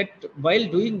 that while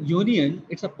doing union,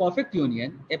 it's a perfect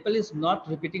union. Apple is not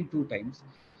repeating 2 times.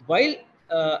 While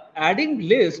adding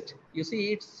list, you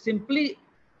see, it is simply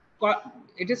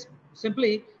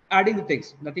adding the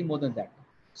text, nothing more than that.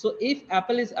 So if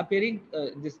apple is appearing,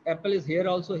 this apple is here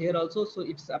also, so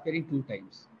it's appearing 2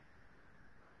 times.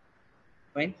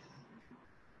 Fine.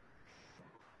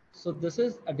 So this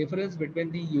is a difference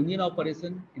between the union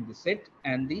operation in the set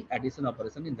and the addition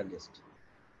operation in the list.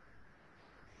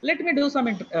 Let me do some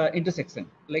intersection.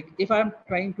 Like if I'm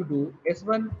trying to do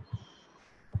S1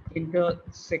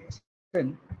 intersection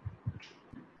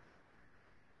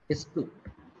S2,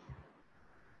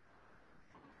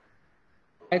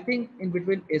 I think in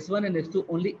between S1 and S2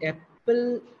 only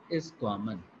apple is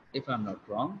common, if I'm not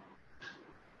wrong.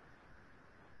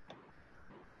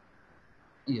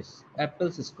 Yes,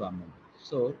 apples is common.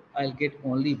 So I'll get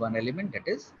only one element, that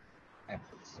is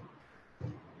apples.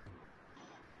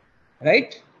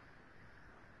 Right?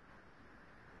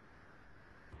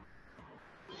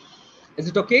 Is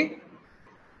it okay?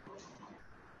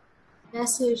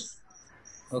 Yes, sir.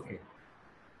 Okay.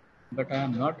 But I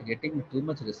am not getting too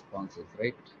much responses,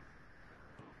 right?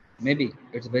 Maybe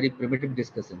it's very primitive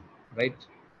discussion, right?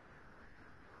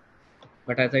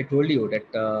 But as I told you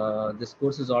that this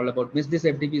course is all about, this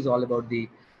FDP is all about the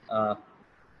uh,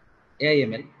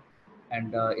 AIML.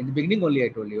 And in the beginning only I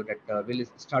told you that we'll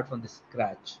start from the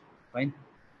scratch, fine?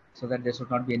 So that there should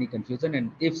not be any confusion.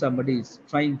 And if somebody is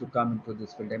trying to come into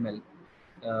this field ML,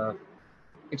 uh,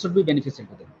 it should be beneficial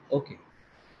to them. Okay.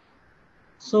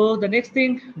 So the next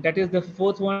thing, that is the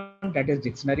fourth one, that is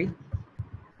dictionary.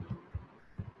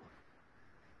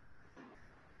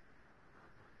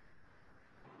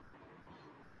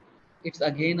 It's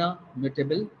again a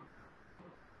mutable.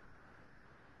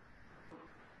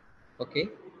 Okay.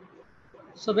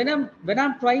 So when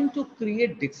I'm trying to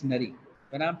create dictionary,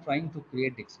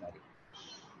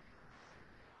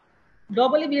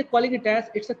 normally we are calling it as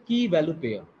it's a key value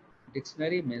pair.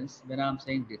 Dictionary means, when I'm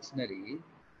saying dictionary,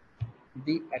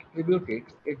 the attribute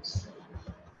it's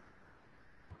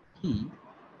key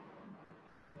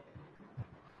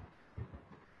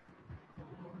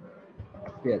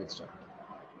pair extra.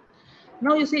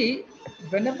 Now you see,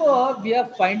 whenever we are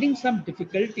finding some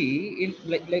difficulty in,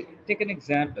 like take an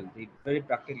example, the very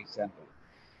practical example.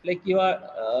 Like you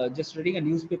are just reading a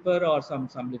newspaper or some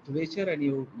literature, and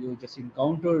you just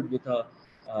encountered with a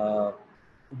uh,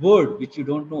 word which you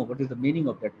don't know what is the meaning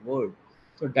of that word.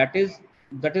 So that is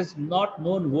not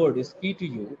known word is key to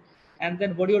you, and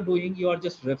then what you're doing, you are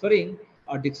just referring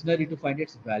a dictionary to find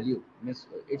its value, means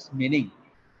its meaning.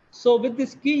 So with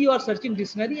this key, you are searching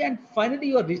dictionary, and finally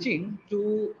you are reaching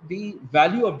to the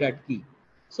value of that key.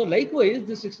 So likewise,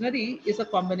 this dictionary is a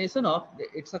combination of,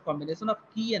 it's a combination of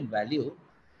key and value.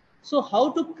 So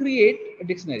how to create a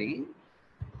dictionary?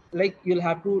 Like you'll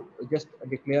have to just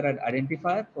declare an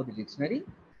identifier for the dictionary.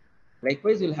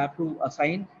 Likewise, you'll have to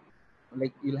assign,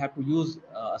 like you'll have to use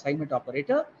assignment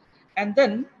operator, and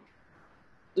then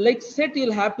like set,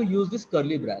 you'll have to use this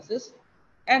curly braces,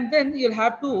 and then you'll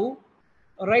have to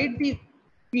write the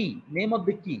key, name of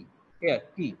the key here,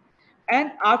 key,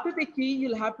 and after the key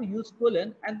you'll have to use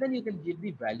colon, and then you can give the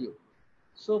value.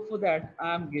 So for that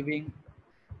I'm giving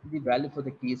the value for the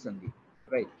keys only,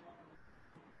 right?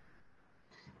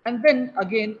 And then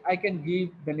again I can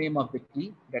give the name of the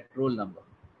key, that roll number,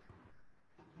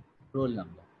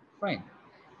 fine.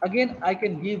 Again I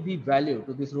can give the value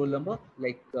to this roll number,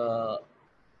 like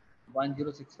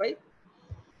 1065,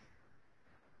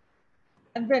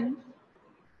 and then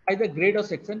either grade or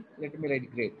section. Let me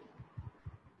write grade,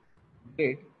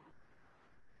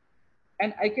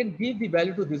 and I can give the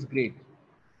value to this grade.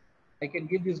 I can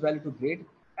give this value to grade,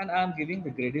 and I am giving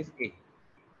the grade is A.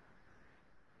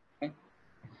 Okay.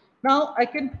 Now I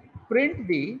can print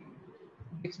the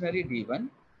dictionary D1.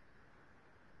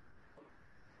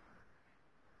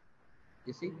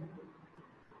 You see,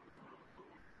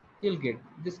 you'll get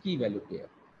this key value here.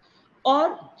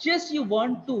 Or just you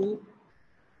want to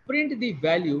print the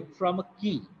value from a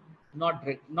key, not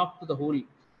to the whole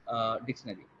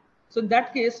dictionary. So in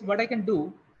that case, what I can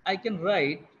do, I can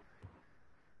write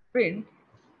print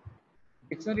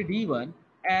dictionary D1,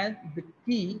 and the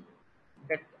key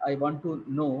that I want to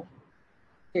know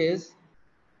is,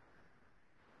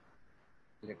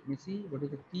 let me see, what is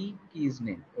the key is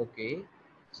name. Okay,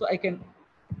 so I can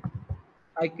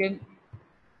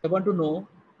I want to know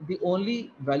the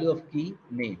only value of key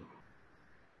name.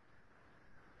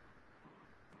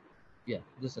 Yeah,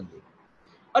 this only.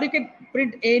 Or you can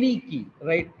print any key,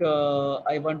 right?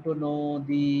 I want to know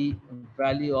the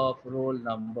value of roll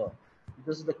number.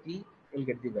 This is the key, you'll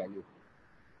get the value.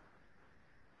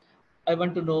 I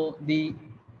want to know the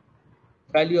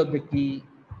value of the key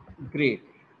grade.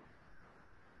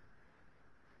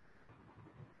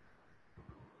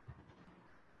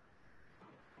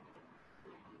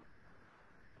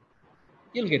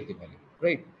 You'll get the value,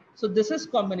 right? So this is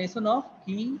combination of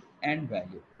key and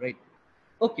value, right?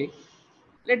 Okay,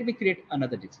 let me create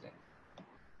another dictionary.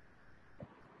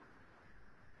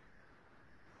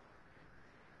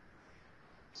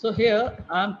 So here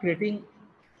I'm creating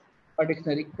a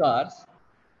dictionary cars,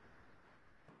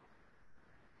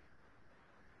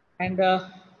 and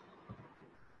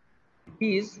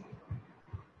is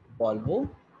Volvo.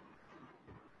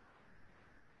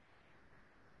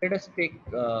 Let us take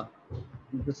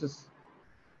this is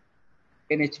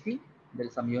NHP. There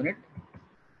is some unit.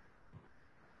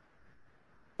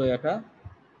 Toyota.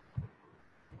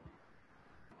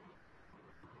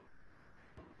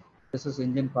 This is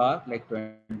engine power like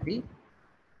 20,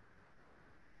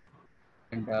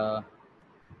 and the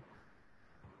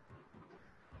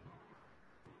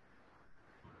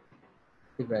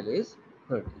value is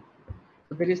 30.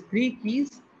 So there is 3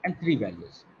 keys and 3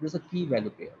 values. This is a key value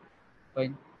pair.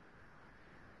 Fine.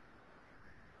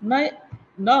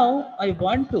 Now I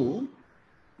want to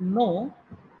know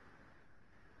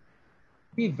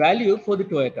the value for the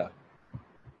Toyota.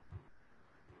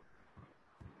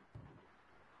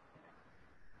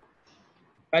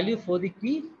 Value for the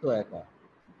key Toyota.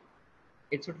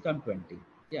 It should come 20.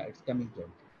 Yeah, it's coming 20.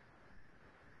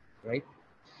 Right?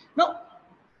 Now,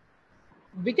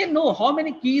 we can know how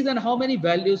many keys and how many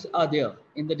values are there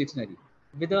in the dictionary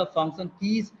with the function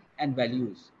keys and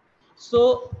values.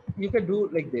 So you can do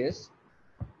like this: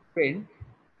 print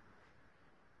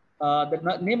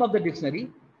the name of the dictionary,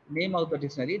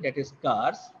 that is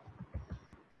cars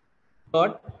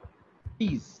dot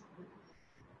keys.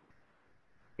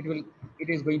 It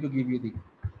is going to give you the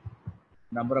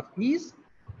number of keys,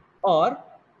 or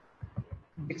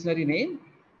dictionary name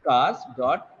cars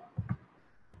dot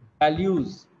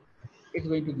values. It's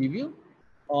going to give you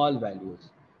all values.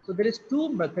 So there is 2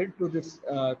 methods to this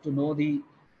to know the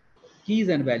keys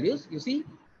and values. You see,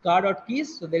 car dot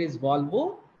keys. So there is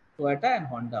Volvo, Toyota, and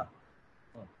Honda.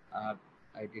 Oh,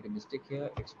 I did a mistake here.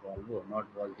 It's Volvo, not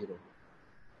Volvo.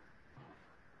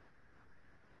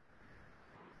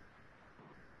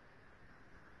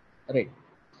 Right.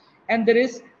 And there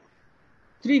is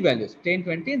 3 values: 10,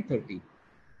 20, and 30.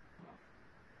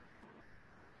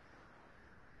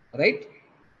 Right?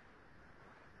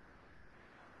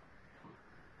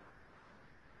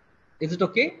 Is it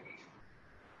okay?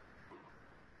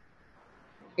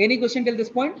 Any question till this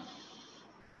point?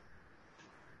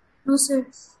 No, sir.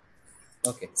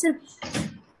 Okay. Sir,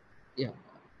 Yeah.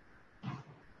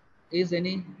 Is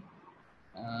any?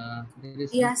 There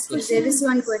is. yes, sir, there is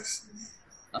one question.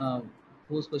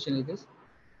 Whose question is this?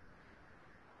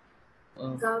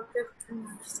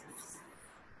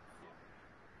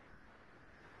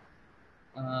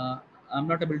 I'm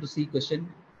not able to see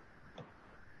question.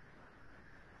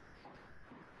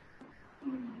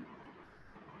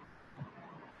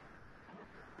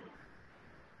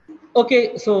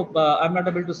 Okay, so I'm not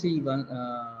able to see one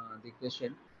the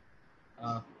question.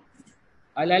 I'll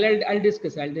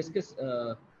discuss.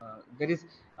 There is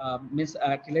miss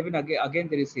at 11 again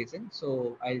there is session,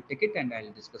 so I'll take it and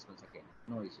I'll discuss once again.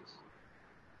 No issues.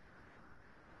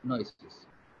 No issues.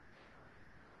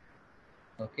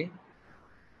 Okay.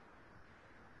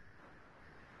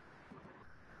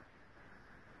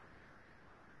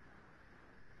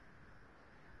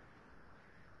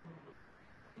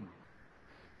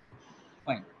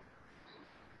 Fine.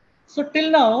 So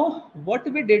till now, what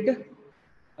we did,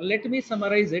 let me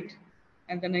summarize it,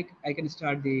 and then I can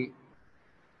start the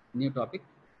new topic.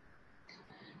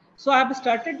 So I have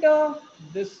started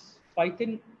this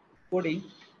Python coding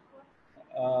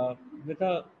with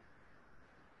a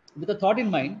thought in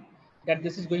mind that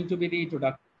this is going to be the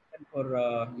introduction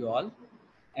for you all.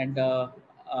 And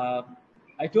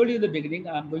I told you in the beginning,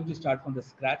 I'm going to start from the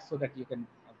scratch so that you can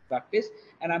practice.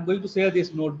 And I'm going to share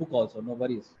this notebook also. No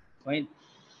worries. Fine.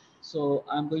 So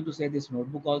I'm going to share this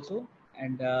notebook also.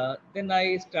 And then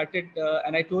I started,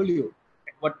 and I told you,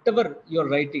 whatever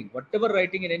writing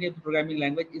in any of the programming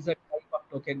language is a type of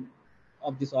token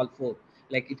of this all 4.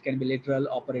 Like it can be literal,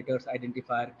 operators,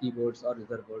 identifier, keywords, or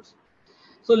reserve words.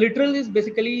 So literal is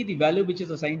basically the value which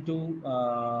is assigned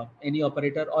to any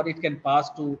operator, or it can pass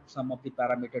to some of the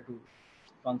parameter to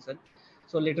function.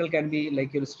 So literal can be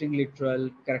like your string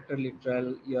literal, character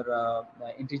literal, your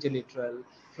integer literal,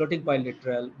 floating point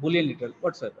literal, boolean literal,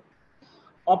 whatsoever.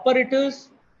 Operators,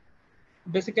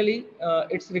 basically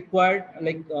it's required,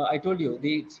 like I told you,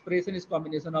 the expression is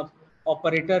combination of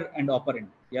operator and operand.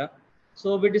 Yeah.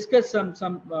 So we discussed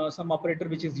some operator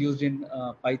which is used in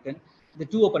Python. The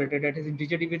 2 operator, that is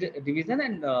integer division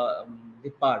and the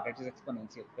part, that is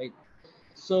exponential, right?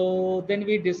 So then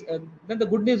then the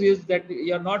good news is that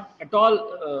you're not at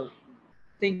all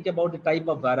think about the type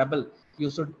of variable you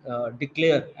should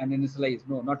declare and initialize.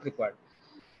 No, not required.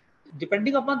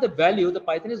 Depending upon the value, the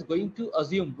Python is going to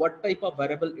assume what type of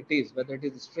variable it is, whether it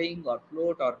is a string or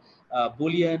float or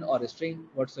boolean or a string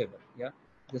whatsoever. Yeah,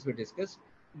 this we discussed.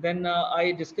 Then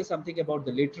I discussed something about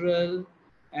the literal,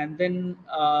 and then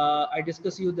I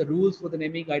discuss you the rules for the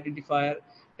naming identifier,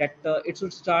 that it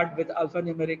should start with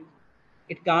alphanumeric.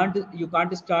 You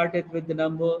can't start it with the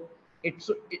number.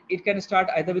 It can start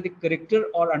either with a character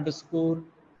or underscore.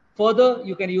 Further,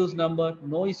 you can use number,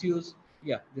 no issues.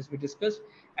 Yeah, this we discussed.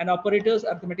 And operators,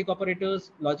 arithmetic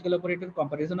operators, logical operator,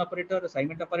 comparison operator,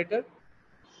 assignment operator.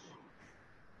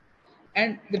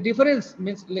 And the difference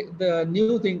means, like, the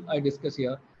new thing I discuss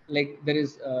here, like there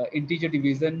is integer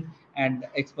division and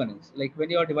exponents. Like when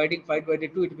you are dividing 5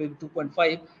 divided 2, it will be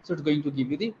 2.5. So it's going to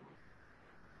give you the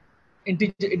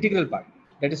integral part,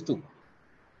 that is 2.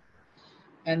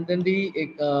 And then the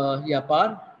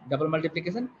par, double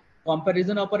multiplication,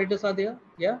 comparison operators are there.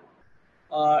 Yeah.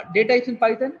 Data types in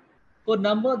Python. For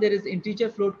number, there is integer,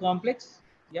 float, complex.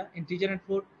 Yeah, integer and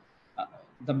float.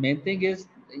 The main thing is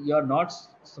you're not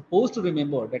supposed to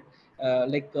remember that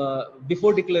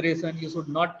before declaration, you should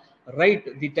not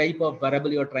write the type of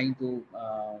variable you're trying to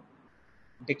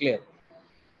declare.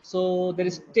 So there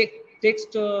is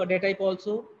text data type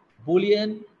also,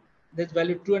 Boolean, there's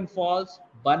value true and false,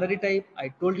 binary type. I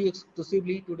told you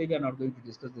exclusively today we are not going to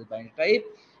discuss this binary type.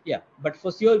 Yeah, but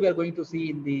for sure we are going to see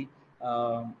in the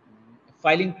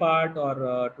filing part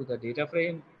or to the data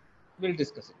frame, we'll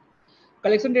discuss it.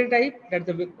 Collection data type, that's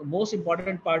the most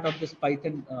important part of this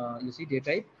Python, you see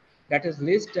data type, that is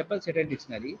list, tuple, set, and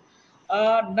dictionary.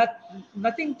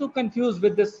 Nothing to confuse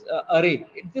with this array.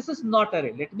 This is not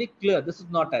array. Let me clear, this is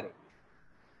not array.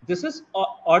 This is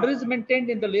order is maintained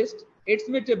in the list. It's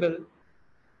mutable,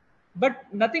 but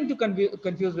nothing to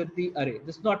confuse with the array.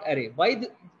 This is not array. Why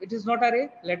it is not array?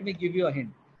 Let me give you a hint.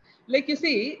 Like you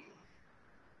see,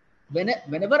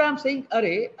 whenever I'm saying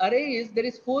array is there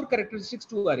is 4 characteristics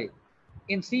to array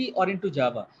in C or into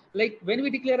Java. Like when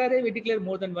we declare array, we declare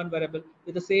more than one variable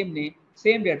with the same name,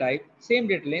 same data type, same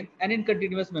data length, and in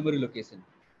continuous memory location.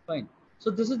 Fine. So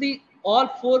this is the all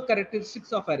 4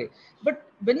 characteristics of array. But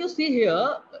when you see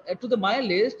here to the my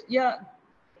list, yeah,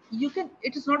 you can.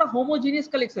 It is not a homogeneous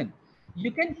collection.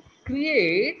 You can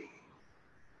create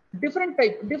different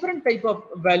type of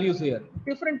values here.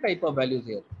 Different type of values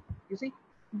here. You see,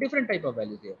 different type of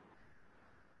values here.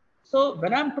 So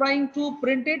when I'm trying to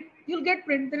print it, you'll get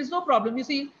print. There is no problem. You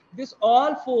see, this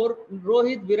all 4,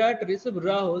 Rohit, Virat, Rishabh,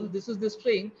 Rahul, this is the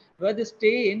string where this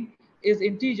 10 is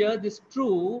integer, this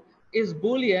true is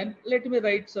Boolean. Let me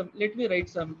write some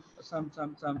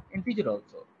integer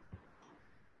also.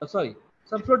 Sorry,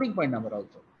 some floating point number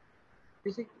also.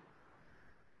 You see,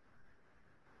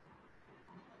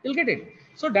 you'll get it.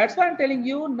 So that's why I'm telling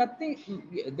you nothing.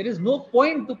 There is no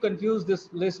point to confuse this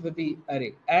list with the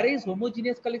array. Array is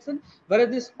homogeneous collection, whereas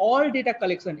this all data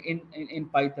collection in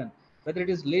Python, whether it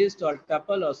is list or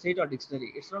tuple or set or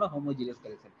dictionary, it's not a homogeneous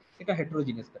collection. It's a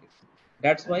heterogeneous collection.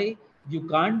 That's why you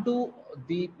can't do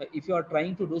if you are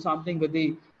trying to do something with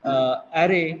the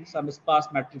array, some sparse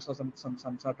matrix or some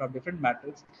sort of different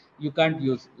matrix, you can't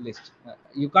use list.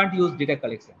 You can't use data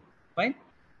collection. Fine.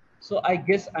 So I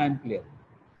guess I am clear.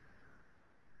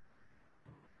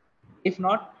 If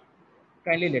not,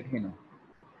 kindly let me know.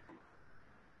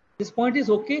 This point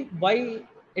is okay. Why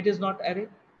it is not array?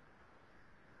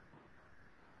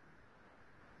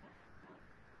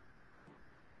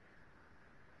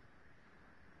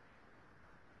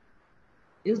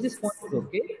 Is this point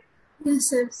okay? Yes,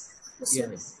 sir.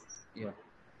 Yes. Yeah.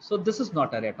 So this is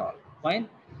not array at all. Fine.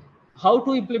 How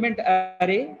to implement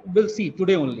array? We'll see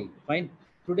today only. Fine.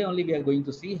 Today only we are going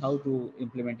to see how to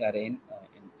implement array in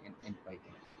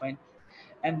Python. Fine.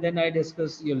 And then I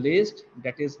discuss your list,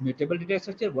 that is mutable data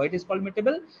structure. Why it is called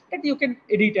mutable? That you can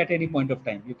edit at any point of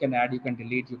time. You can add, you can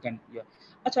delete, you can. Yeah.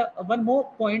 Achha, one more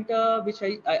point which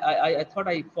I thought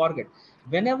I forget.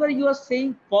 Whenever you are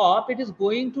saying pop, it is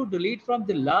going to delete from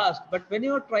the last. But when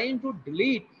you are trying to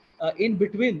delete in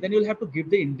between, then you'll have to give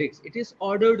the index. It is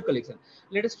ordered collection.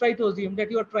 Let us try to assume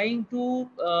that you are trying to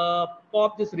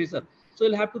pop this result. So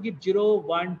you'll have to give 0,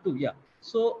 1, 2. Yeah.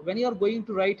 So when you are going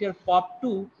to write here pop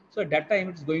 2, so at that time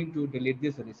it's going to delete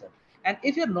this result. And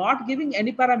if you're not giving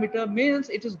any parameter, means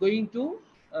it is going to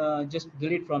just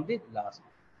delete from the last.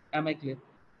 Am I clear?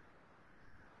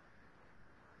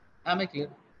 Am I clear?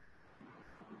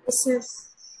 Yes, sir.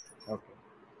 Okay.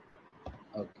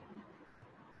 Okay.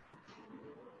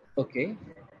 Okay.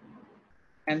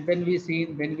 And then we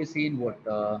seen what?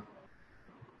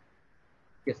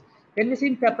 Yes. Then we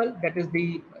seen tuple, that is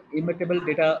the immutable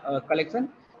data collection.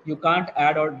 You can't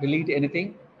add or delete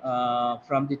anything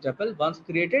from the tuple. Once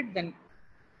created, then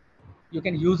you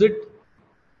can use it.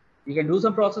 You can do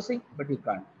some processing, but you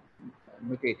can't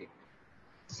mutate it.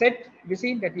 Set, we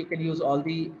seen that you can use all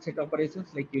the set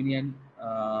operations like union,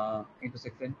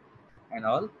 intersection, and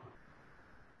all.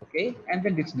 Okay, and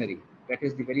then dictionary. That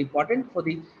is the very important for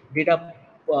the data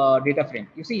frame.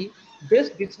 You see, this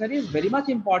dictionary is very much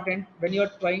important when you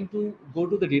are trying to go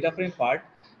to the data frame part,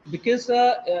 because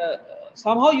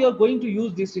somehow you are going to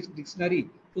use this dictionary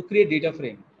to create data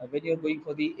frame when you are going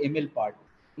for the ML part.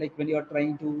 Like when you are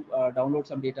trying to download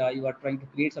some data, you are trying to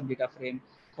create some data frame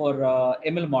for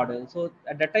ML model. So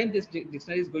at that time, this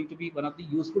dictionary is going to be one of the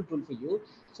useful tool for you.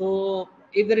 So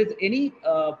if there is any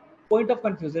point of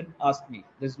confusion, ask me.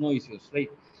 There's no issues,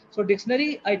 right? So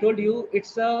dictionary, I told you,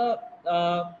 it's a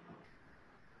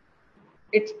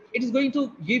it is going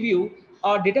to give you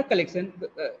a data collection.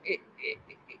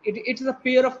 It is a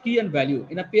pair of key and value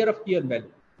in a pair of key and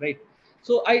value, right?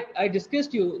 So I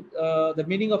discussed you the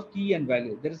meaning of key and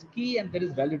value. There is key and there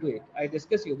is value to it. I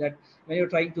discussed you that when you're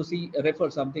trying to refer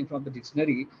something from the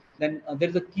dictionary, then there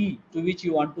is a key to which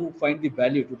you want to find the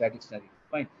value to that dictionary.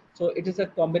 Fine. So it is a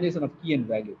combination of key and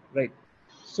value, right?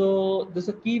 So this is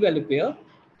a key value pair.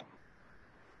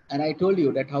 And I told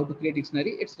you that how to create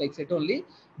dictionary. It's like set only,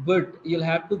 but you'll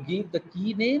have to give the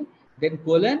key name, then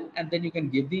colon, and then you can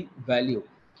give the value.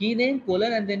 Key name,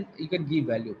 colon, and then you can give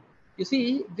value. You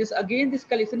see, this again, this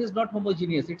collection is not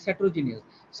homogeneous, it's heterogeneous.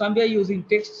 Some we are using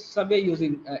text, some we are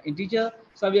using integer,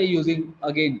 some we are using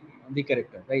again the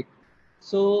character, right?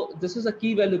 So this is a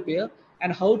key value pair.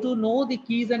 And how to know the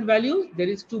keys and values? There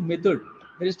is two method.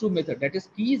 There is two method, that is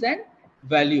keys and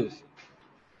values.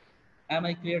 Am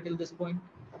I clear till this point?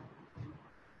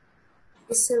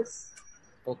 Yes, sir.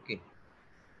 Okay.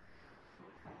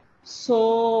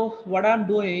 So what I'm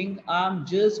doing, I'm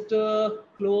just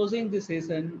closing the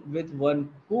session with one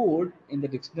code in the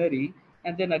dictionary,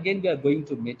 and then again we are going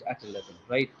to meet at 11,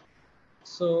 right?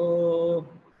 So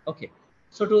okay.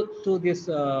 So to this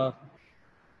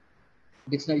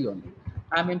dictionary only,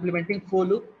 I'm implementing for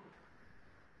loop.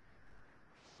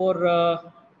 For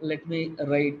let me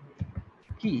write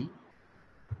key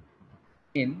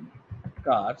in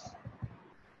cars.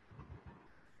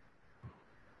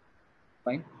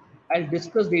 Fine. I'll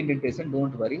discuss the indentation.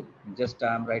 Don't worry. Just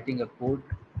I'm writing a code,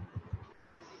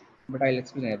 but I'll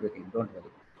explain everything. Don't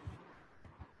worry.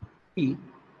 Key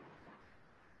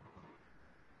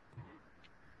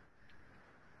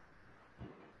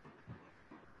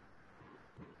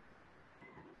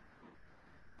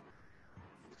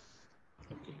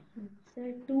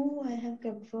Sir, 2 I have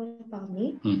kept for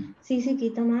Pavni, CC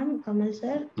Geeta ma'am, Kamal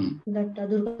sir, that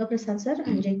Durga Prasad sir,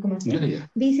 and Jay Kumar sir.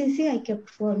 BCC I kept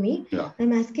for me.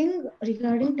 I'm asking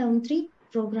regarding term 3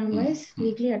 program wise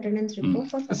weekly attendance report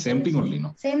for the same thing only,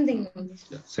 no? Same thing only.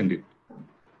 Yeah, send it.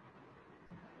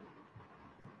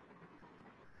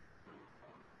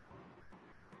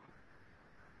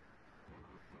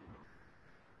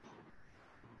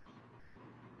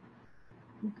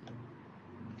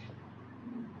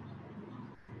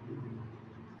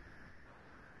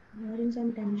 You are in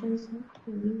some tension, sir.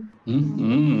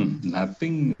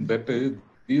 Nothing. That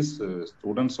these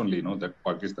students only, you know, that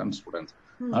Pakistan students,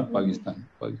 not Pakistan,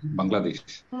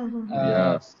 Bangladesh.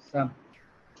 Yeah.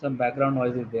 Some background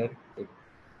noise is there.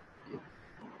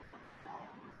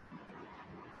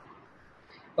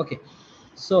 Okay.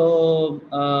 So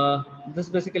this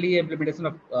is basically implementation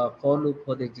of for loop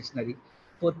for the dictionary.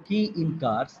 For key in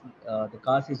cars, the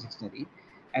cars is dictionary,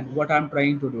 and what I'm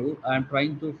trying to do, I'm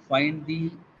trying to find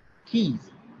the keys.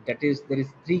 That is, there is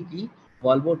 3 key: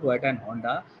 Volvo, Toyota, and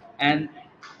Honda, and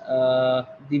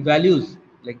the values,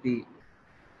 like the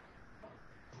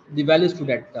values to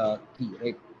that key,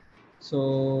 right?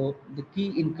 So the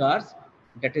key in cars,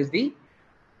 that is the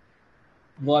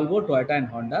Volvo, Toyota, and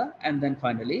Honda, and then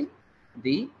finally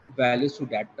the values to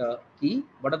that key.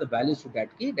 What are the values to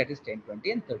that key? That is 10,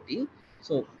 20, and 30.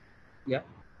 So yeah,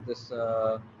 this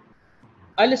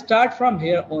I'll start from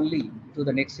here only to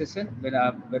the next session when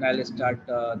I'll start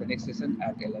the next session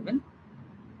at 11.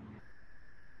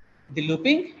 The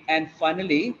looping, and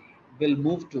finally we'll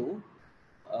move to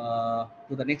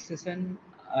the next session.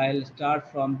 I'll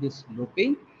start from this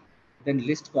looping, then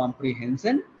list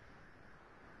comprehension,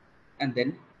 and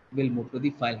then we'll move to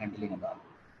the file handling and all.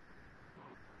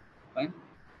 Fine.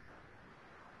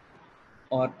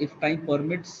 Or if time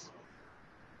permits,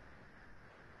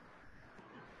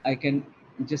 I can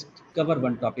just cover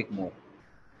one topic more.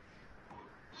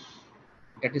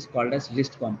 That is called as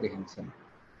list comprehension.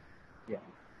 Yeah.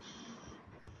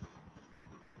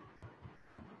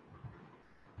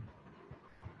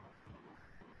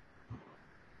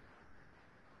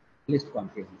 List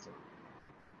comprehension.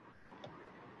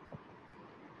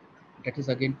 That is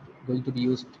again going to be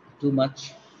used too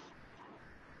much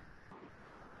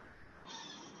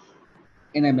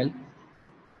in ML.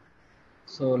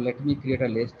 So let me create a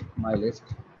list, my list,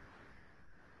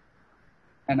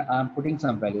 and I'm putting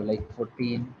some value like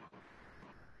 14,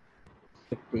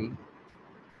 50,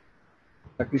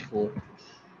 34,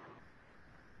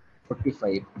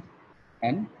 45,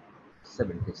 and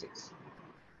 76.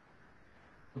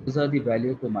 These are the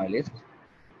value to my list.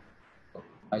 So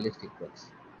my list equals,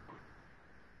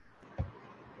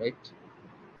 right?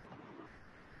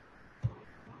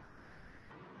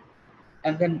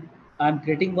 And then I'm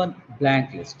creating one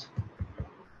blank list,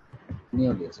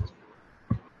 new list.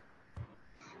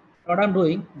 What I'm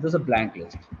doing, this is a blank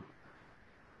list.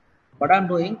 What I'm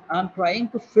doing, I'm trying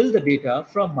to fill the data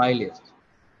from my list.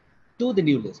 to the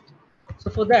new list. So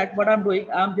for that, what I'm doing,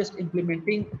 I'm just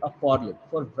implementing a for loop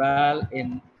for val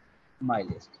in my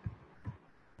list.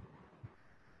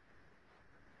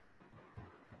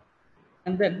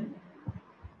 And then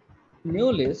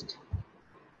new list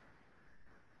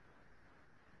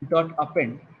dot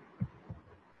append.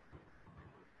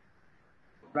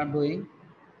 What I'm doing,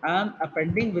 I'm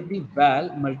appending with the val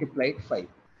multiplied 5.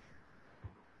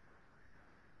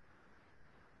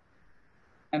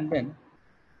 And then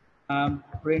I'm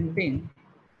printing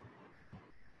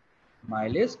my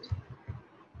list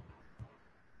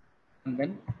and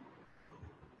then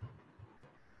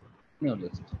new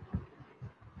list.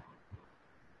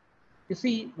 You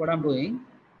see what I'm doing?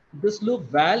 This loop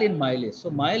val in my list. So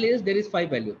my list, there is 5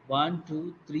 value. 1,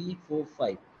 2, 3, 4,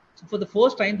 5. So for the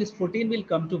first time, this 14 will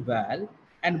come to val.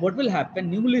 And what will happen?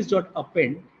 New list dot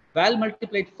append val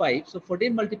multiplied 5. So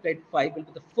 14 multiplied 5 will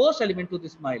be the first element to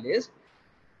this my list.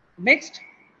 Next,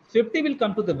 50 will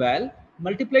come to the val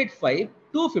multiplied 5.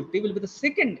 250 will be the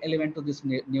second element to this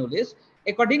new list.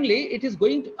 Accordingly, it is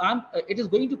going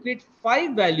to create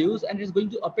 5 values and it is going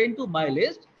to append to my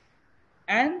list.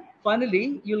 And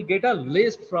finally, you'll get a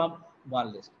list from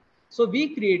one list. So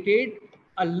we created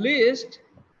a list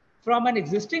from an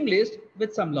existing list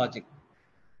with some logic.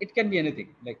 It can be anything.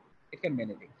 Like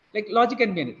logic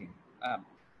can be anything.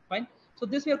 Fine. So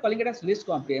this we are calling it as list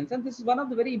comprehension. This is one of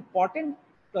the very important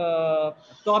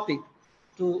topic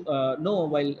to know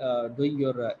while doing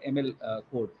your ML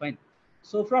code. Fine.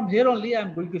 So from here only,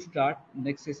 I'm going to start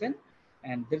next session,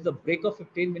 and there is a break of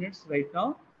 15 minutes right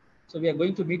now. So we are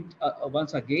going to meet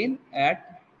once again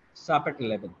at sharp at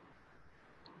 11.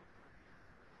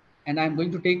 And I'm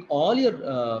going to take all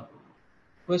your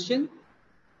questions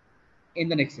in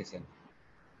the next session.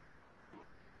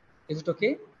 Is it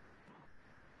okay?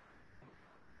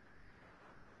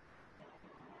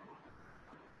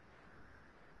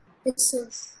 Yes, sir.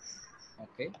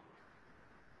 Okay.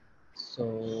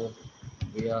 So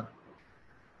we are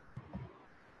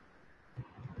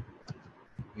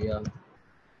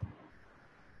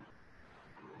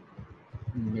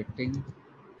meeting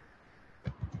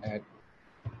at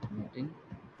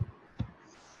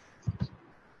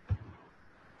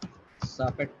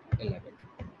sharp at 11.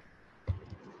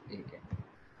 Okay.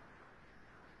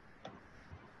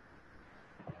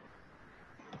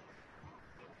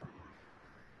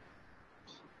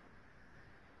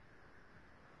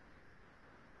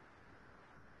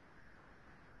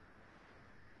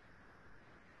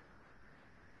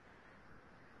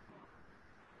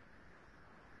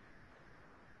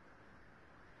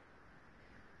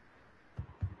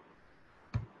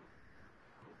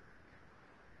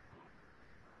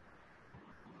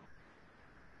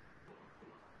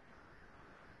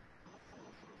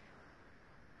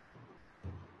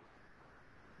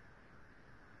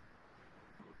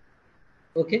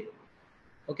 Okay.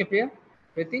 Okay, Priya,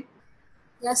 Priti.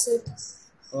 Yes, sir.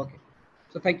 Okay.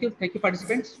 So thank you,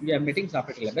 participants. We are meeting sharp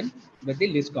at 11 with the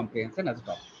list comprehension as a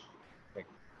topic. Right.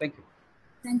 Thank you.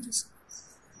 Thank you, sir.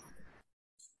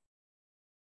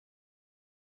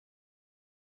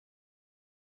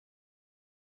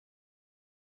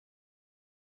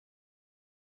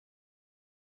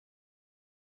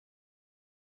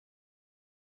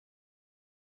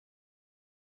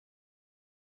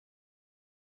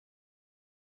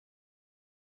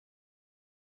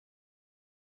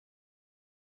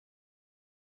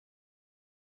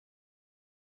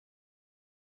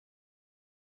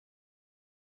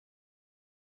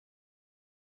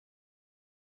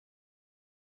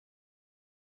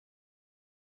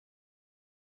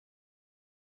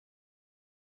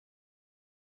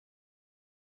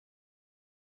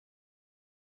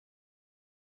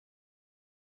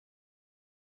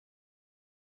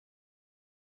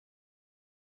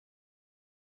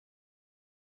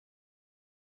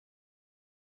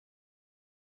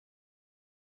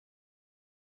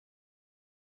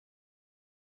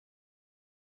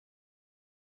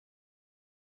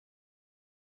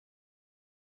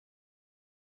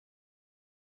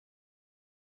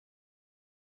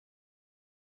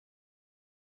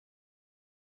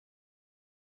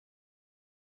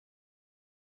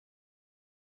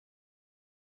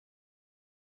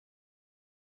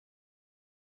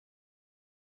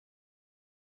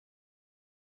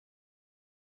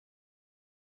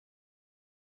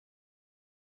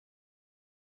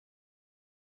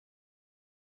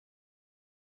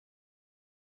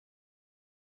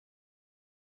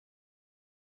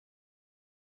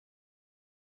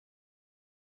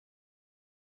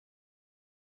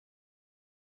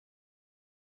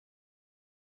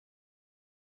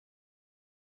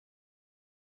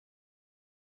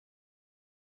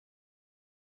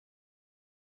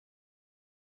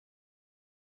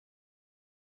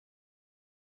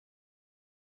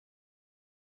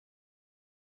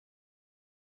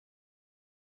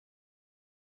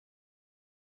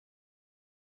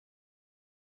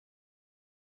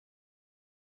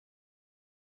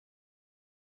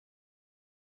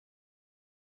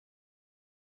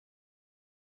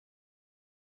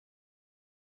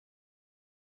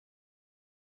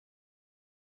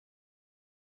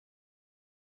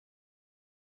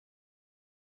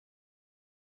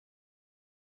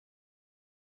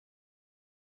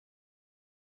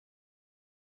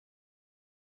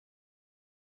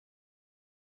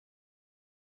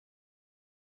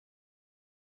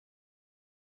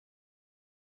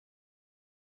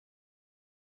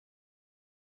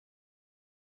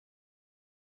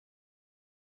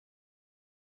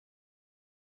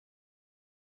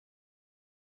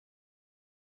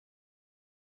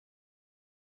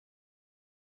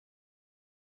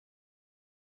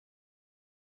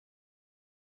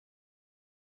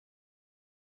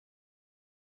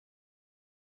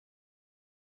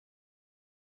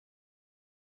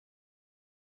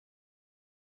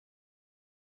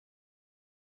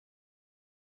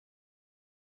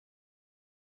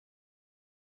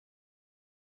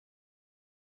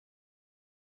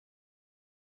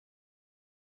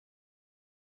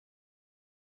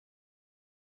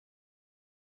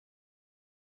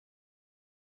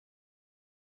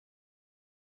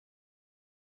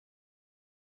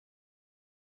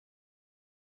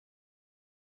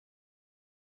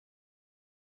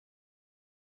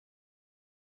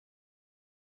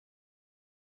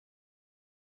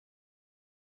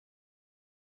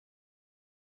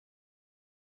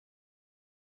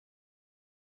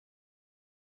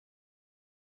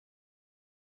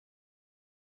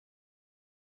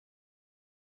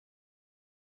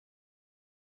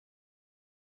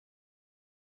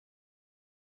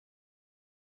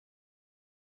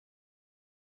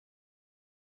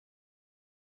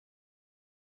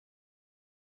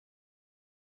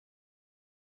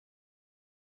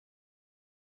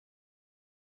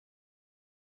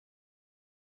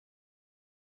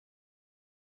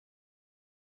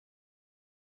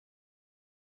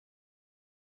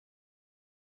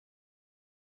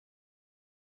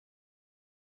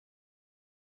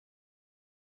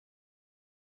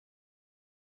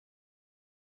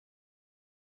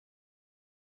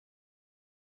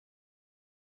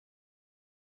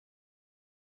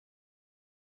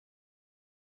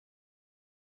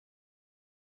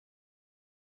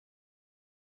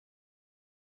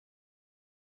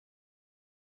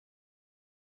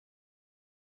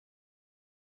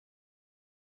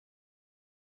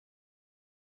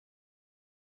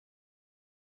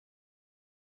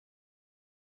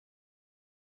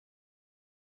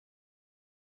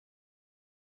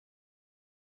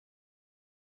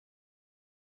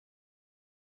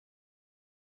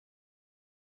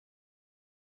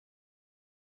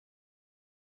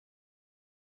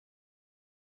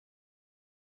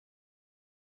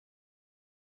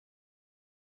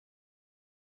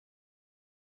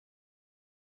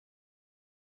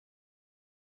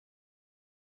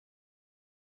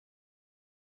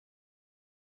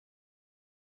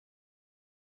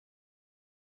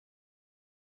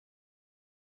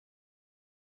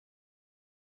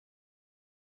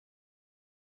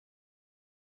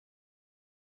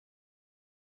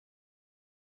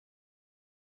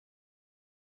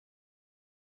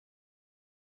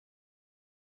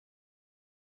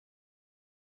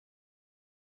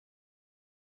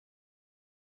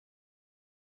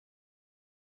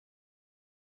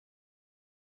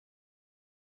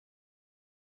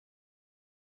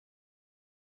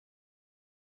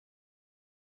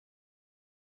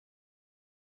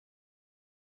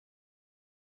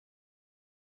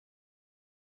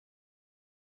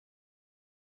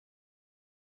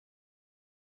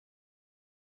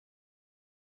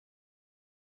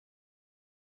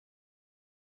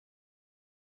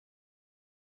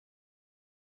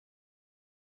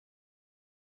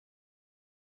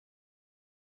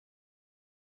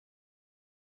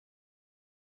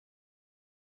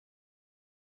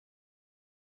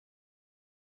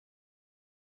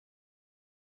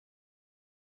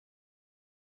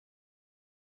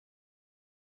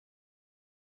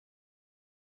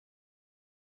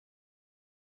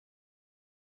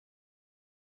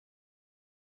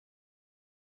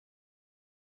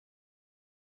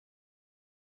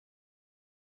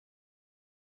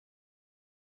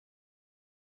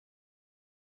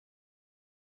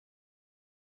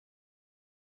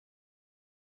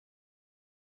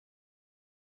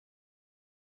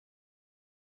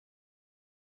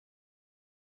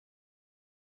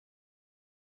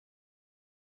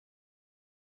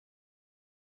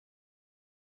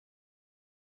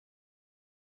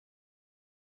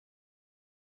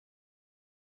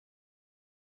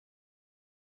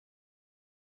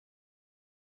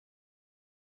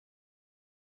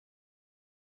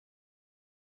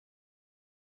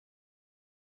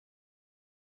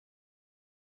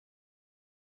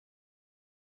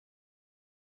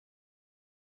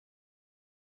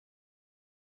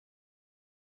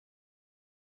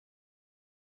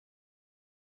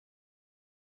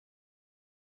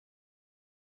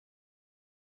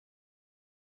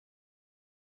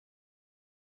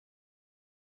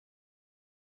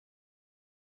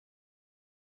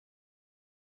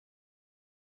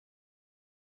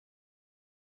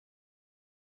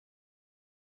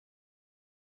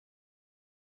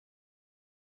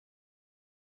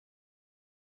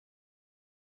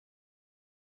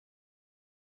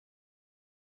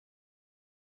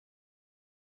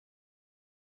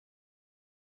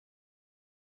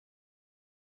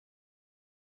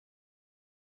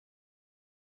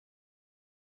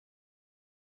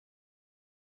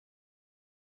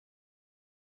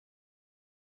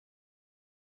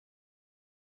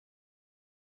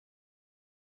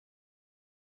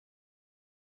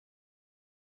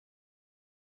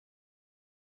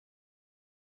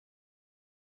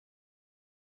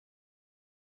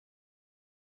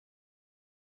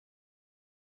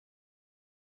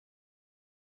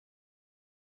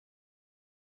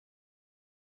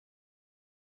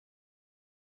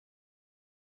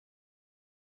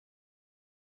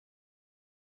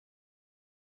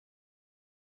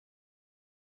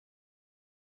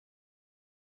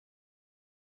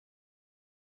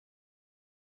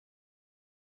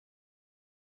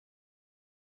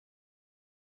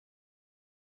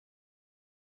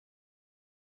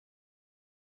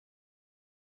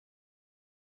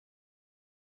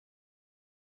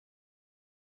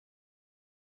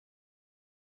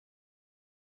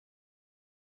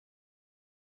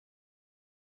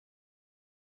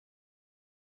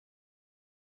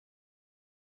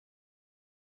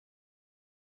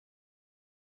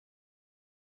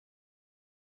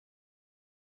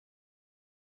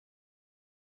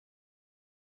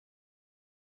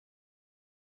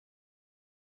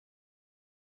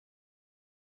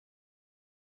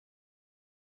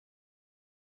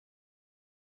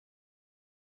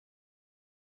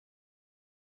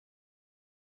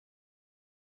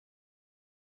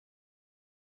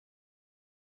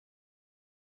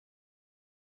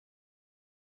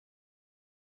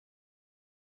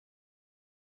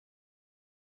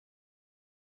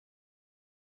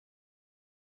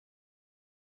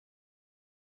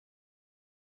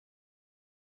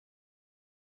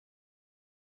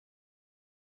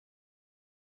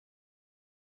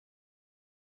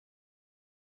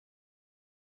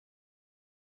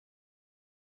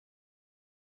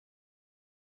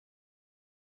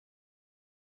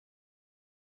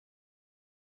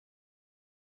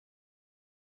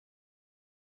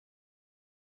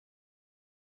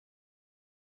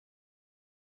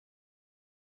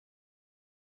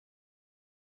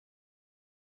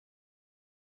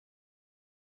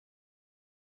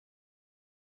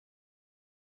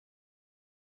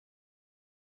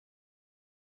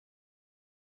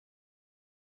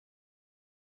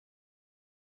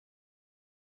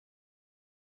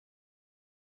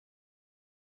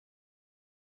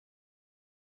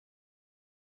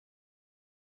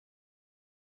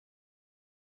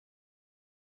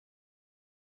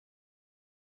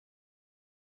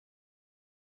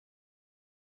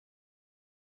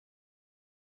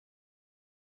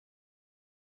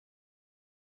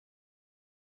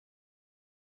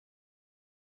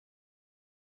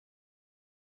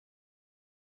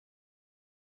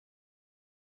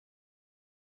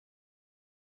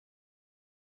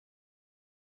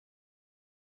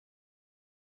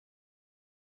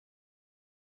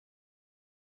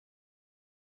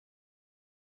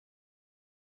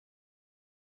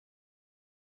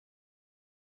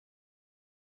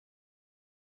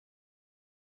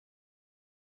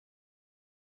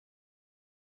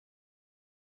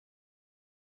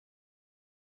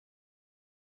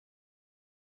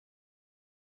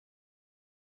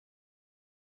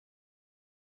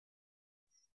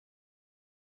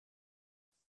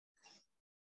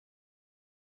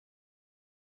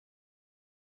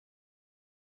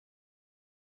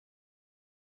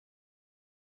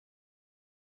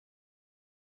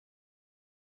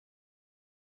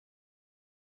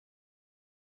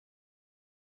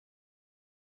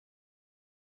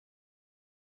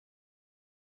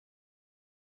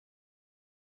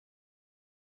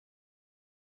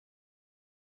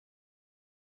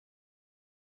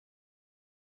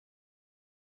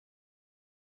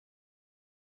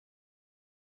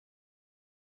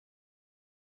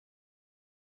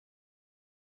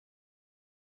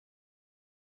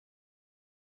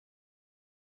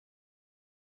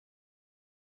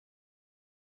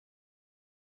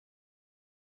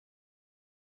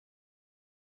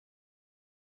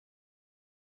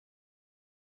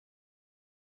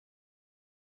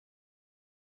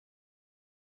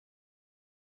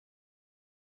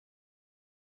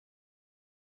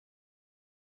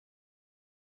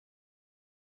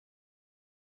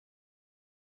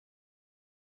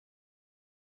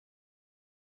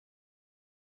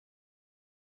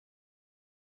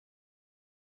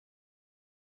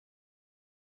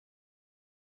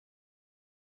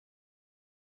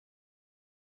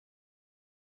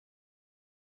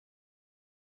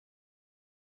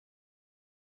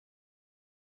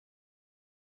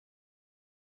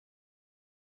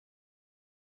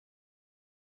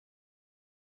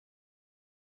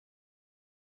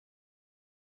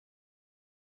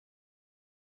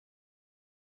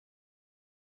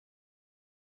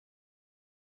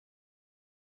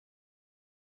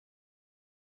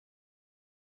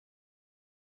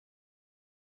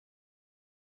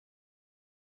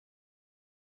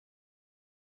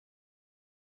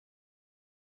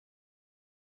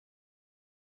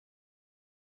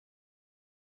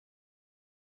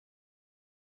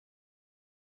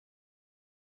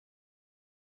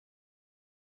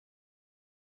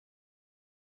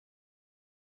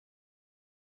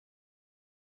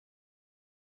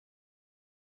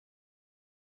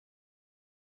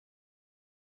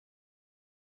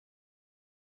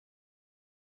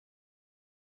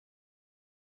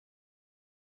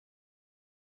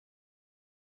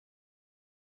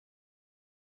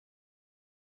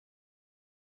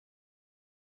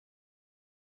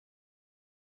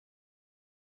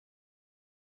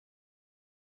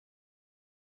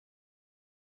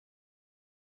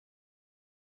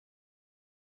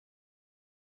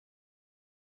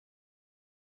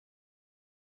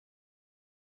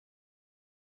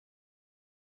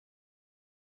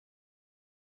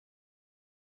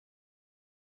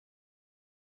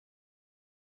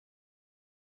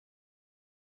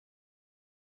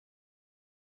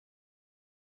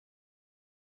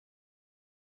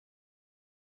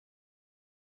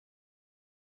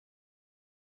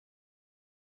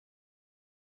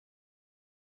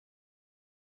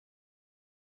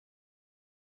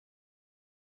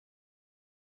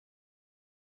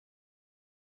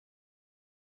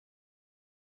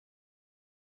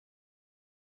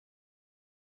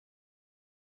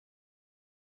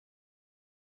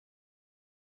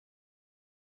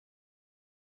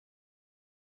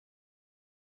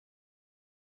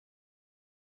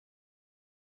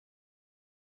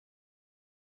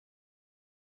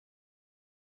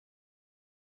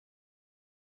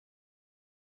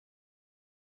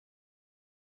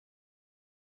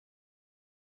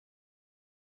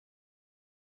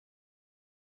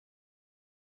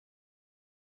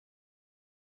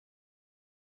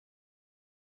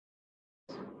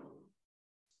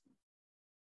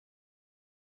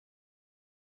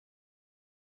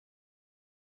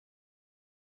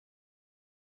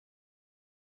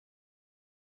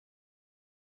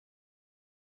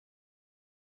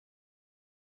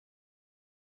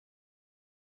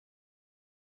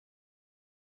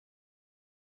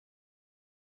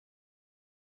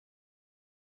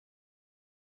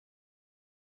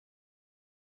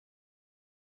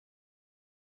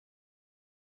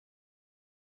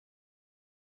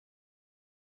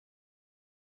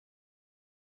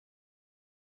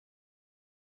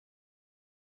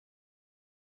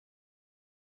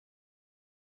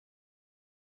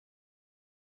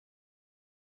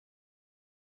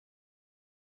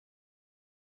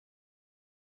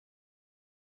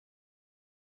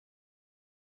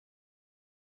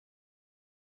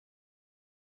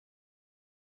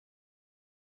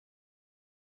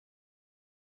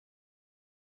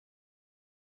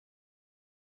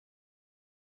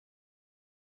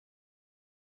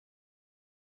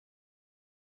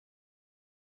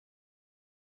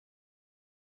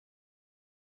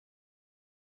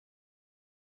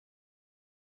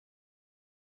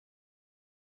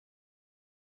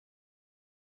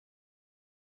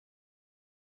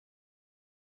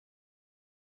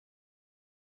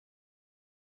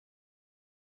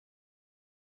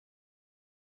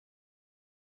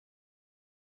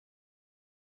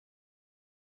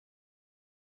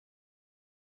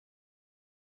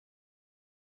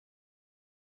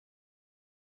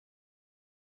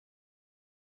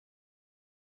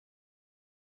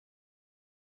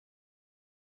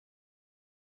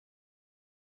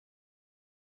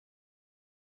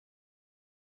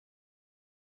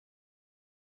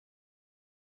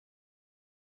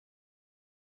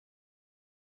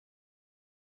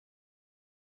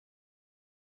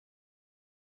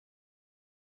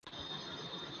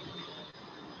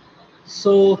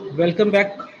 So welcome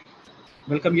back.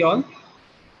 Welcome you all.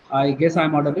 I guess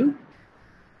I'm audible.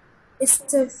 Yes,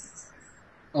 sir.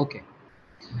 Okay.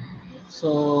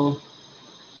 So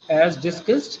as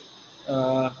discussed,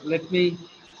 let me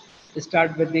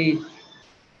start with the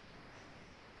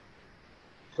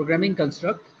programming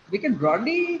construct. We can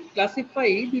broadly classify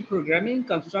the programming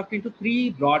construct into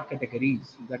three broad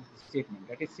categories. That statement,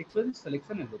 that is sequence,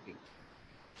 selection, and looping.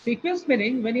 Sequence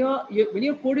meaning when when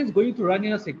your code is going to run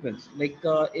in a sequence. Like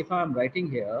if I'm writing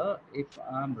here,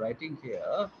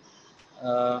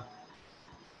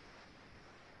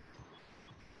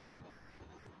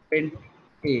 print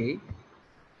A,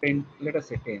 print, let us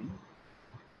say 10.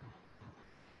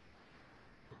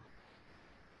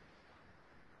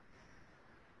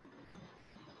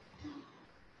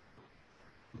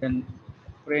 Then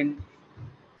print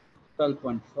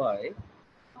 12.5,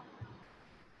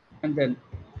 and then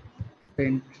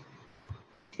print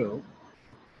true.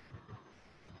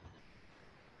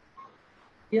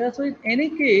 Yeah, so in any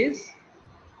case,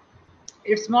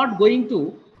 it's not going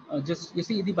to just, you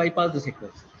see, the bypass the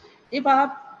sequence. If I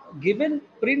have given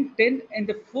print 10 and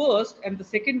the first and the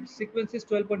second sequence is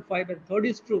 12.5 and third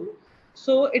is true,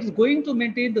 so it's going to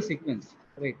maintain the sequence,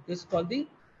 right? This is called the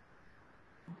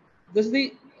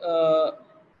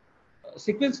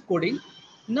sequence coding.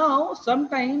 Now,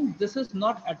 sometimes this is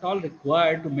not at all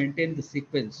required to maintain the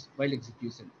sequence while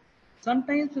execution.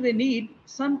 Sometimes they need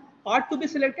some part to be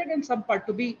selected and some part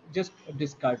to be just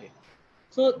discarded.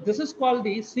 So this is called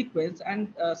the sequence,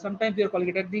 and sometimes we are calling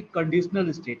it as the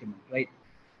conditional statement, right?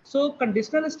 So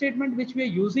conditional statement, which we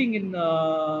are using in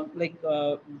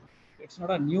it's not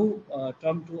a new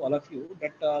term to all of you.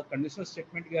 That conditional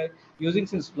statement we are using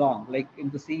since long. Like in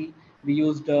the C, we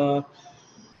used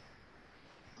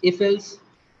if else,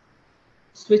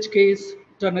 switch case,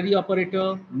 ternary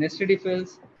operator, nested if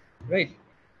else, right?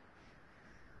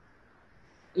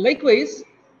 Likewise,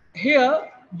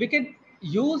 here we can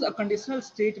use a conditional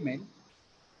statement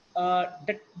that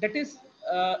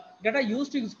are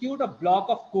used to execute a block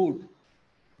of code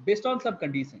based on some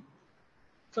condition.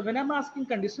 So when I'm asking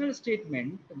conditional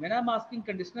statement,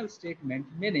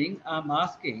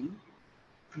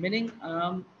 meaning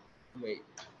wait.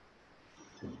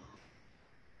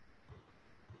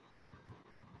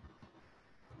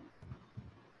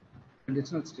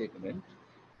 Conditional statement.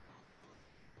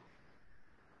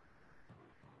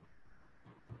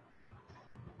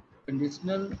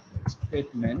 Conditional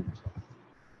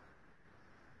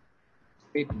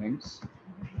statements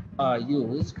are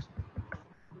used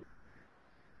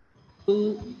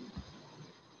to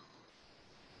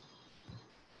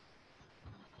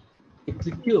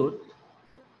execute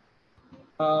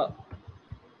a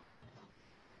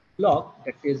block,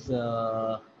 that is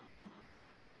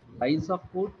lines of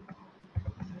code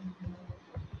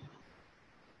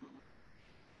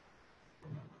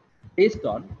based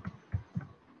on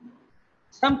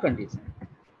some condition.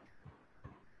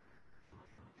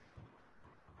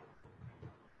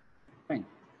 Fine.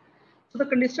 So the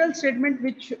conditional statement,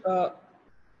 which I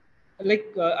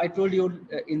told you,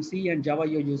 in C and Java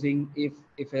you're using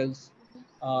if else,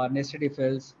 nested if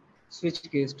else, switch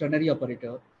case, ternary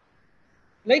operator.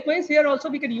 Likewise, here also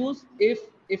we can use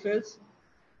if else.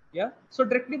 Yeah. So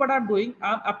directly what I'm doing,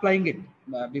 I'm applying it.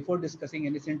 Before discussing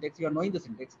any syntax, you are knowing the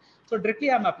syntax. So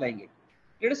directly I'm applying it.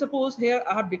 Let us suppose here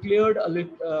I have declared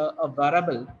a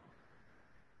variable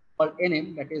called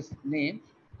name, that is name,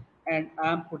 and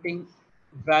I'm putting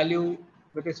value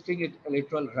with a string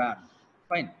literal ram.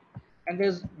 Fine. And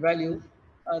there's value,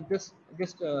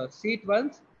 see it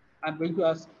once. I'm going to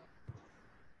ask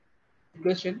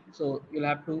question, so you'll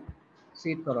have to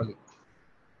see it thoroughly.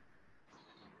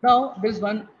 Now there's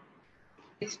one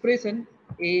expression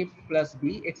a plus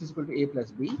b, x is equal to a plus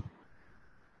b,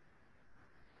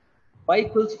 y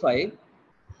equals 5.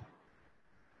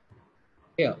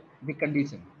 Here the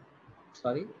condition,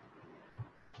 sorry,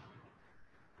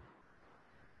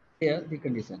 here the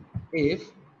condition,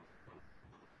 if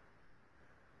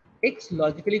x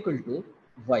logically equal to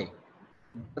y.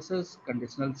 This is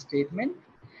conditional statement.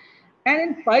 And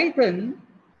in Python,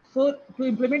 to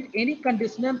implement any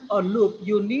conditional or loop,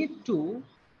 you need to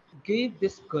give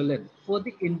this colon for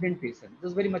the indentation. This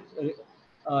is very much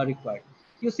required.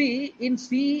 You see, in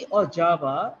C or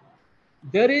Java,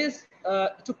 there is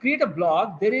to create a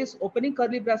block, there is opening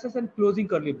curly braces and closing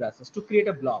curly braces to create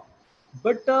a block.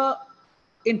 But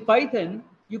in Python,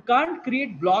 you can't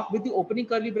create block with the opening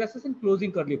curly braces and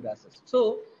closing curly braces.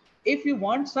 So if you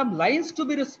want some lines to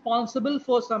be responsible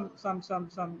for some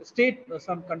state,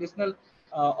 some conditional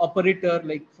operator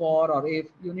like for or if,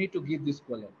 you need to give this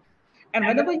colon. And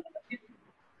whenever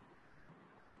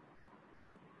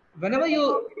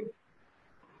you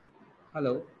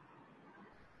Hello.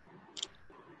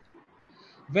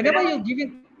 Whenever you're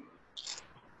giving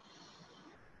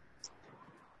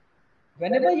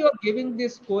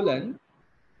this colon,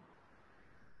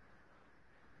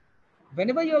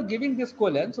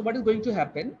 so what is going to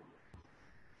happen?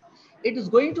 It is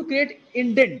going to create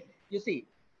indent. You see,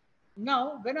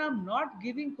 now when I'm not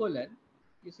giving colon,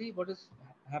 you see what is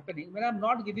happening when I'm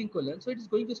not giving colon. So it is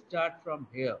going to start from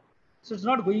here. So it's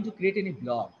not going to create any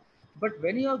block. But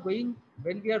when we are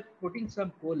putting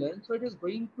some colon, so it is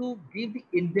going to give the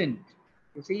indent.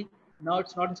 You see, now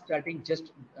it's not starting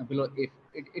just below if.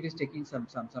 It is taking some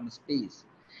space.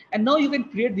 And now you can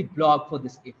create the block for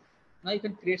this if. Now you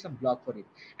can create some block for it.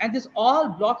 And this all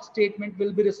block statement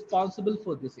will be responsible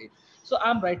for this if. So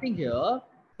I'm writing here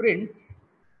print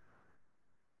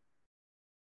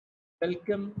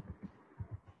welcome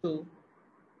to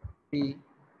the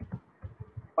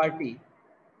party.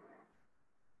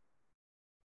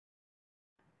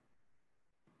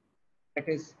 That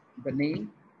is the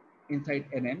name inside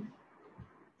NM,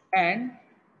 and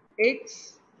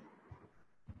X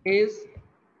is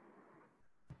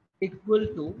equal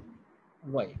to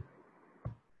Y,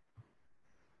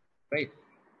 right?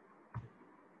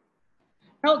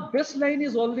 Now this line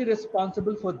is only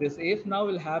responsible for this if. Now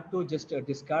we'll have to just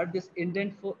discard this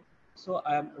indent for. So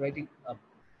I am writing a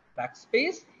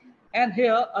backspace, and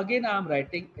here again I am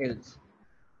writing else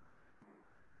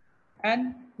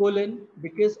and colon,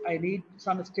 because I need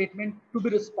some statement to be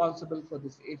responsible for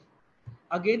this if.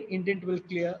 Again indent will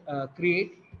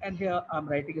create, and here I'm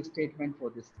writing a statement for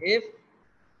this if,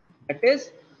 that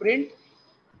is print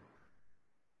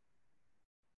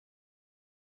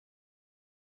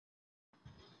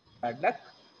bad luck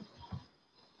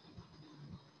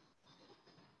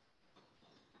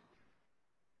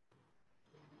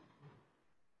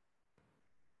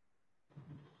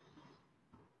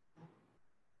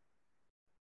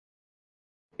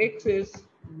X is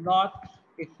not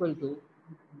equal to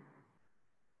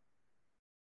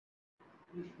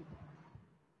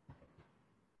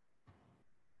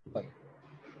Y.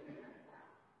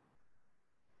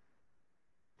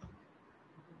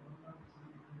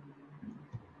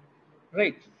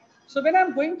 Right. So when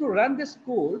I'm going to run this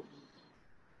code,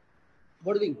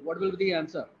 what do you think? What will be the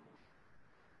answer?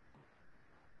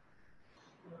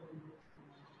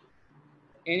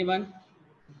 Anyone?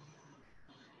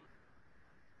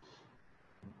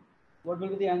 What will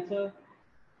be the answer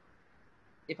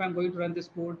if I'm going to run this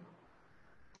code?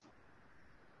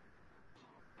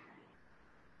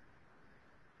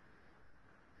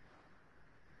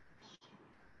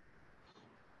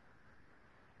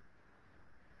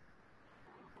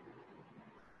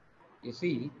 You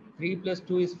see, 3 plus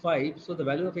 2 is 5. So the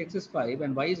value of X is 5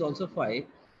 and Y is also 5.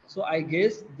 So I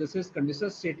guess this is conditional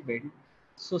statement.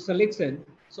 So selection.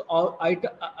 So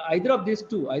either of these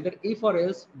two, either if or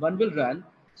else, one will run.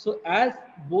 So as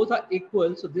both are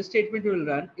equal, so this statement will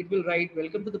run. It will write,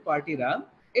 welcome to the party RAM.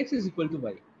 X is equal to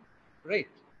Y. Right?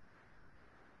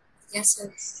 Yes,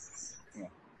 sir. Yeah.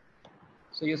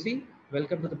 So you see,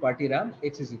 welcome to the party RAM.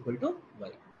 X is equal to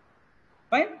Y.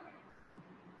 Fine?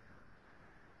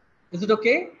 Is it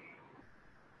okay?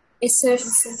 Yes, sir.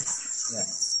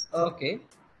 Yeah. Okay.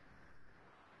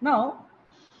 Now,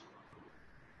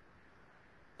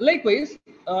 likewise,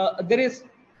 there is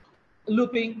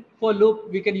looping. For loop,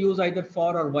 we can use either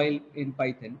for or while in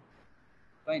Python.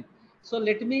 Fine. So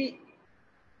let me.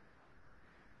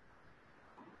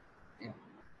 Yeah.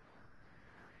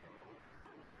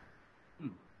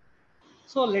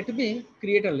 So let me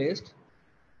create a list.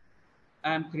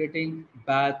 I am creating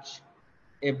batch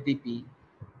FDP.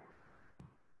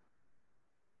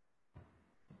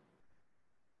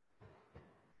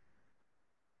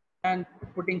 And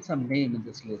putting some name in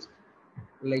this list,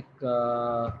 like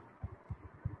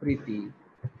Preeti,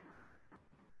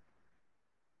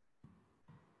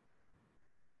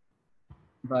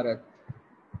 Bharat,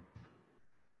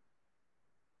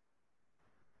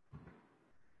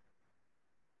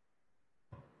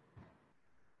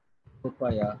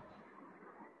 Upaya,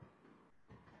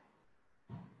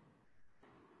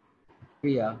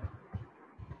 Priya,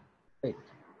 right?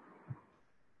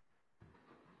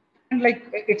 And like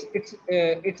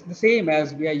it's the same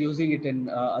as we are using it in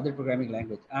other programming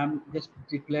language. I'm just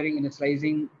declaring in a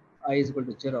slicing I is equal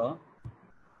to 0,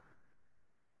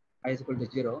 I is equal to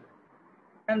 0,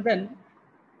 and then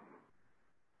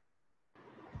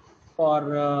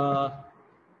for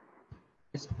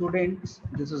students,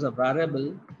 this is a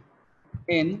variable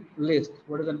in list.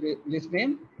 What is the list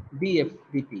name?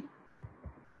 BFDP.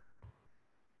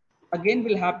 Again,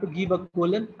 we'll have to give a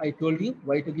colon. I told you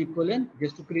why to give colon,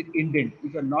 just to create indent.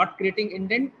 If you're not creating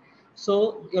indent,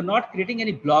 So you're not creating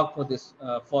any block for this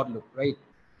for loop, right?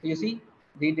 So you see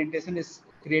the indentation is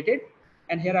created,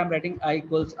 and here I'm writing I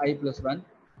equals I plus 1.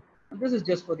 This is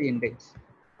just for the index,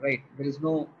 right? There is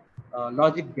no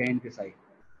logic behind this I.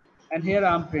 And here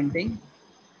I'm printing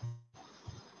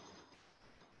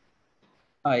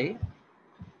I,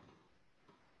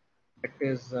 that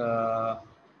is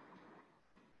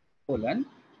colon,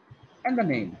 and the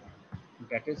name,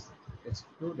 that is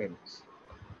students,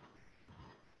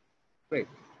 right?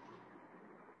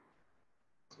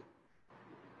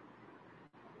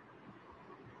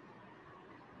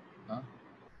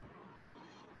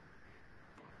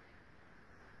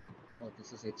 Oh,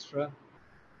 this is extra.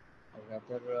 Or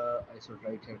rather, I should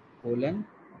write here colon,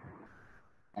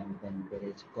 and then there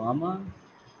is comma.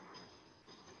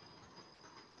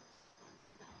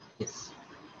 Yes.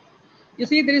 You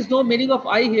see, there is no meaning of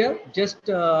I here. Just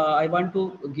I want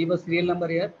to give a serial number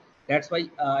here. That's why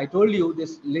I told you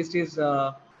this list is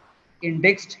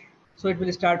indexed. So it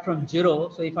will start from 0.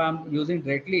 So if I'm using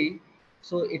directly,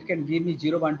 so it can give me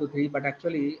 0, 1, 2, 3. But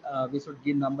actually, we should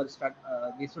give number start.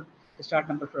 We should start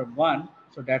number from 1.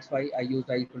 So that's why I used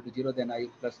I equal to 0, then I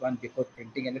plus 1 before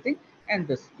printing anything. And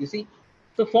this, you see.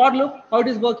 So for loop, how it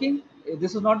is working?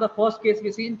 This is not the first case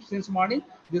we've seen since morning.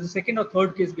 This is the second or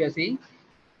third case we are seeing.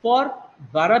 For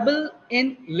variable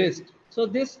in list, so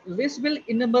this list will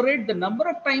enumerate the number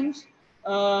of times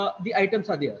the items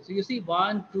are there. So you see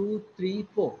 1, 2, 3,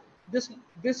 4.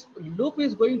 This loop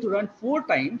is going to run 4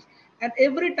 times, and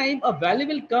every time a value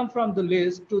will come from the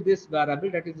list to this variable,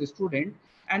 that is the student,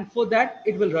 and for that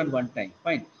it will run 1 time.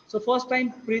 Fine. So first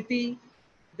time Preeti,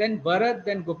 then Bharat,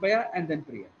 then Gopaya, and then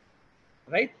Priya,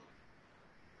 right?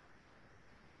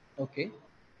 Okay.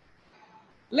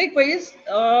 Likewise,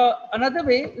 another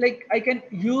way, like I can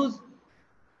use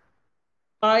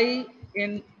I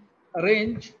in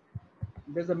range.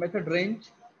 There's a method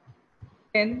range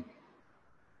 10,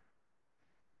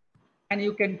 and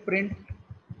you can print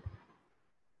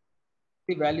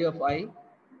the value of I.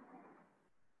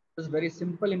 This is very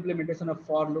simple implementation of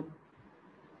for loop,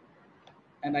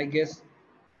 and I guess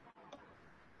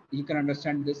you can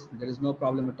understand this. There is no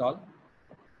problem at all.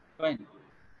 Fine.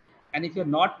 And if you're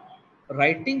not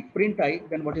writing print I,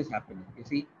 then what is happening? You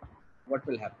see, what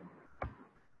will happen?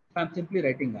 If I'm simply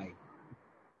writing I,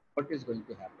 what is going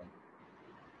to happen?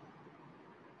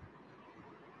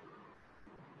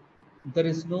 There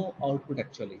is no output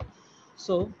actually.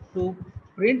 So to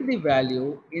print the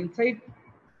value inside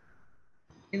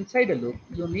a loop,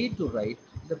 you need to write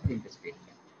the print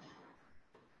statement.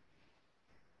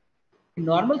 In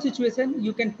normal situation,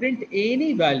 you can print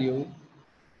any value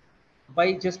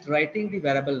by just writing the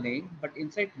variable name, but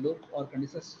inside loop or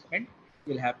conditional statement,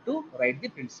 you'll have to write the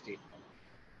print statement.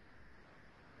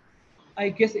 I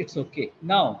guess it's okay.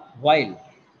 Now, while,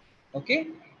 okay,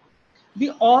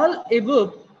 the all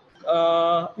above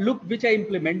loop which I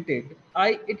implemented,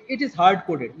 it is hard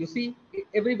coded. You see,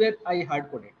 everywhere I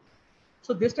hard coded.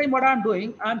 So this time what I'm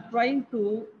doing, I'm trying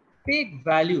to take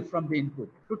value from the input.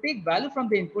 To take value from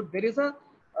the input, there is a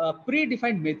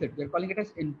predefined method. We're calling it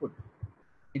as input,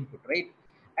 right?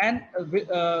 And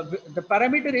the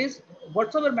parameter is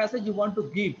whatsoever message you want to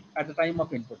give at the time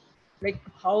of input. Like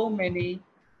how many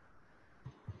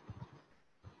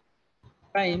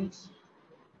times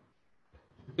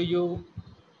do you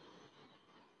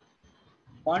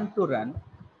want to run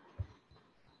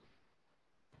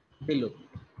the loop?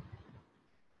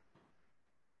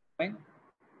 Fine.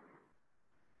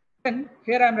 Then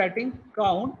here I'm writing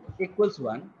count equals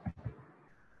 1.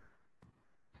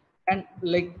 And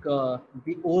like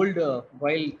the old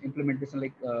while implementation,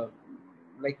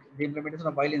 like the implementation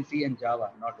of while in C and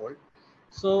Java, not old.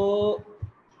 So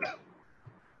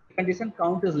condition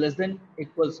count is less than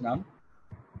equals num,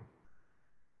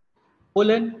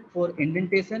 colon for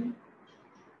indentation,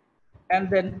 and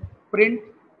then print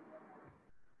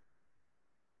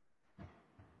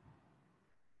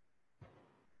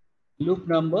loop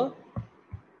number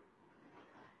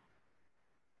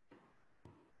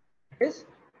is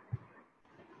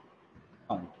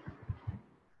count.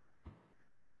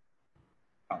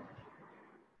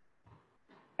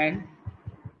 And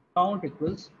count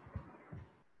equals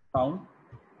count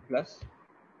plus,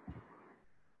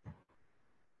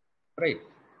 right?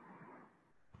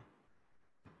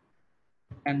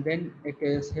 And then it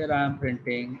is here I am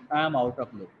printing I am out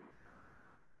of loop.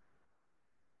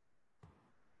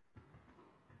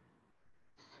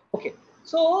 Okay,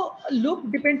 so a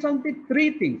loop depends on the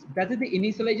 3 things. That is the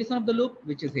initialization of the loop,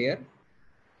 which is here,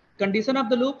 condition of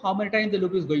the loop, how many times the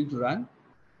loop is going to run,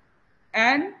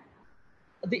 and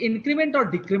the increment or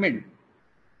decrement,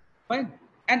 fine,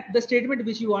 and the statement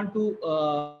which you want to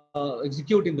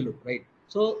execute in the loop, right?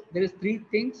 So there is three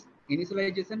things: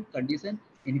 initialization, condition,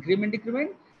 increment,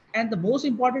 decrement, and the most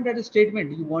important that is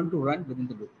statement you want to run within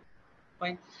the loop.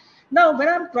 Fine. Now, when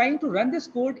I'm trying to run this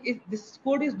code, this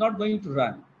code is not going to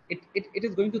run. It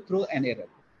is going to throw an error.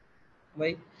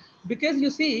 Why? Because you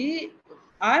see,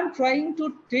 I'm trying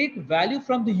to take value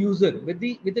from the user with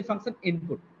the function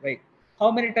input, right?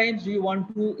 How many times do you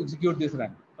want to execute this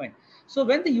run? Fine. So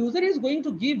when the user is going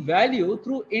to give value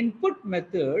through input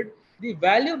method, the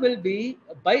value will be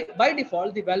by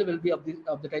default, the value will be of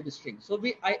the type string. So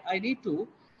I need to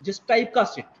just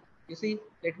typecast it. You see,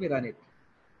 let me run it.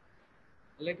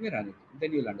 Let me run it.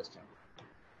 Then you'll understand.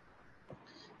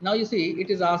 Now you see, it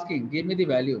is asking, give me the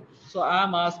value. So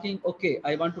I'm asking, okay,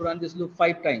 I want to run this loop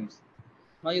 5 times.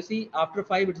 Now you see, after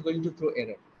 5, it's going to throw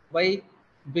error. Why?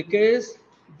 Because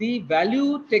the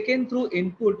value taken through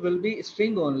input will be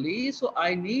string only. So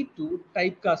I need to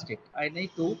typecast it. I need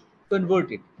to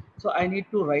convert it. So I need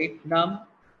to write num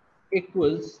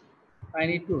equals, I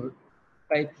need to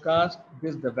typecast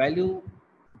this, the value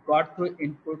got through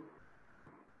input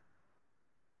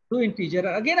to integer.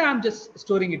 Again, I'm just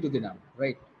storing it to the num,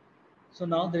 right? So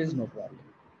now there is no problem.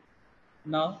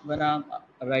 Now when I'm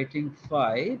writing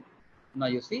 5, now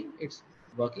you see it's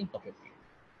working perfectly.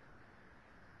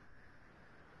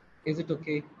 Is it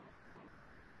okay?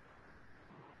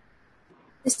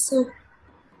 Yes, sir.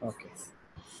 Okay.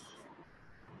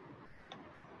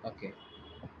 Okay.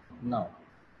 Now.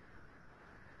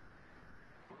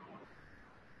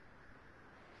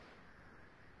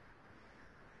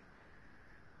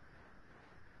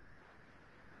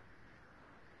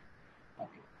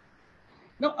 Okay.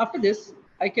 Now after this,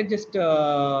 I can just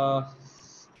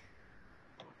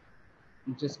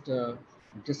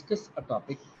discuss a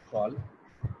topic called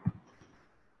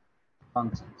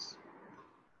functions.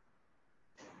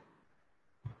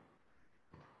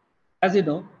 As you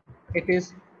know, it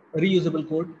is reusable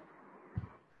code.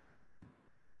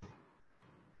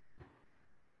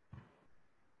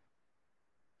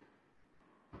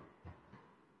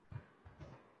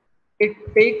 It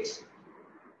takes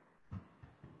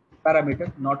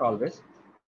parameter, not always.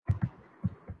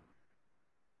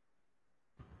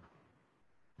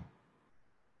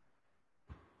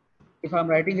 If I'm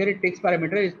writing here, it takes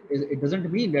parameter, it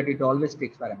doesn't mean that it always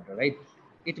takes parameter, right?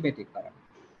 It may take parameter.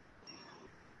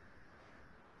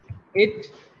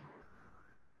 It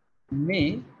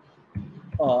may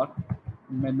or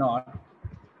may not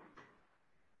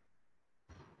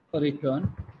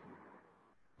return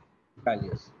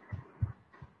values.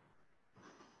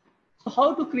 So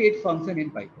how to create function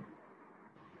in Python?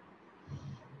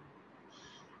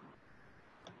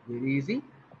 Very easy.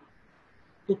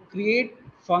 To create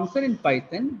function in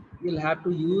Python, you'll have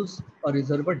to use a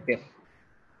reservoir def.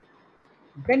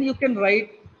 Then you can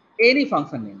write any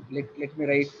function name. Let me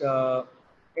write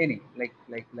any like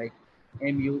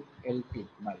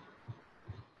mult,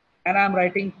 and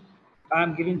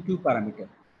I'm giving 2 parameters,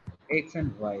 x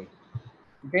and y.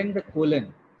 Then the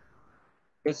colon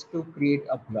just to create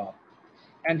a block,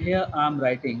 and here I'm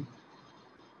writing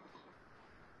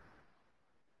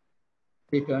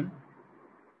return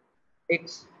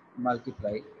x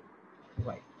multiply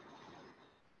y,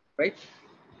 right?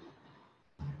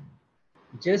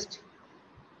 Just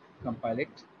compile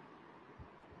it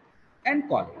and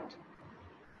call it,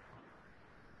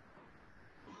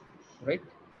 right?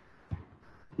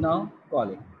 Now call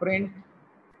it print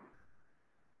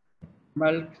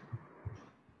mult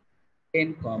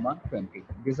 10, 20.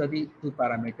 These are the 2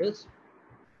 parameters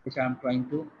which I'm trying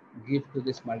to give to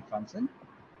this mult function,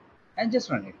 and just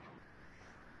run it.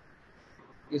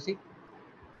 You see?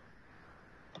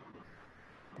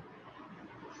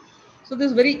 So this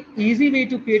is very easy way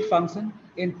to create function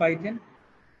in Python.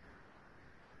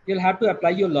 You'll have to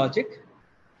apply your logic.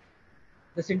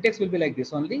 The syntax will be like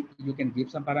this only. You can give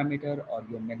some parameter or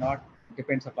you may not.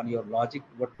 Depends upon your logic,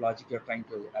 what logic you're trying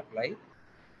to apply.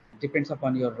 Depends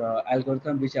upon your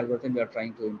algorithm, which algorithm you are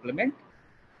trying to implement.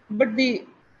 But the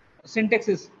syntax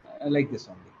is like this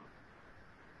only.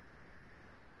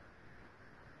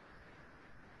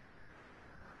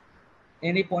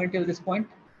 Any point till this point?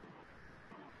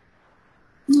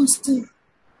 No, sir.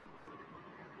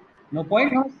 No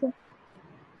point? No, sir.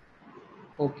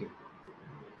 Okay.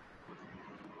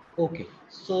 Okay.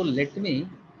 So let me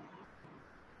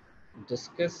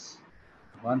discuss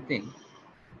one thing,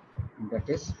 that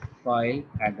is file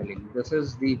handling. This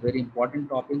is the very important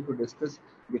topic to discuss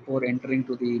before entering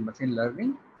to the machine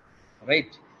learning,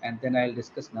 right? And then I'll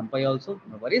discuss NumPy also.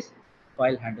 No worries.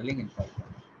 File handling in Python.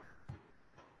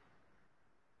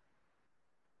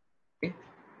 Okay.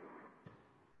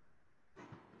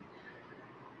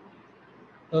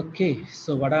 Okay,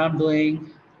 so what I'm doing,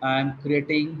 I'm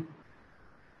creating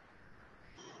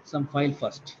some file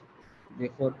first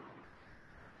before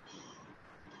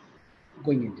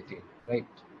going in detail, right?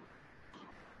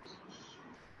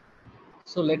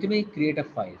 So let me create a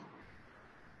file.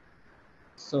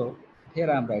 So here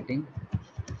I'm writing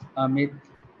Amit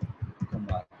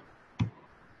Kumar,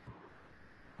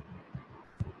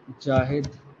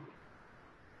 Jahid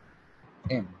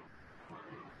M,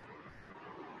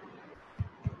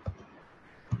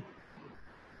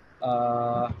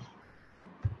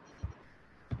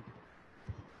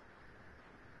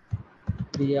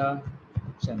 Priya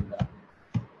Chanda,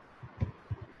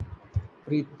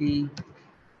 Preeti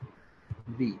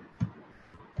B,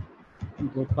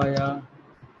 Gopaya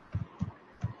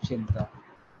Chinta,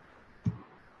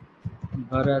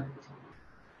 Bharat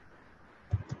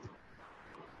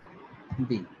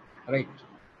B, right?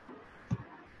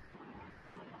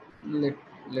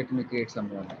 Let me create some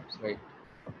more names, right?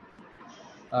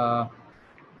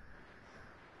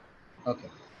 Okay,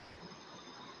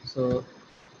 so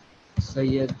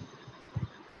Syed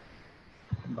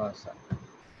Basa.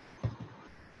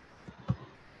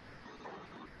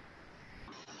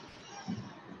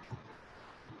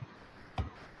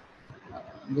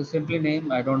 The simply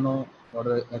name, I don't know what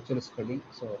the actual spelling.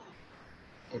 So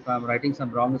if I'm writing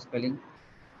some wrong spelling,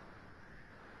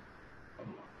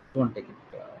 don't take it.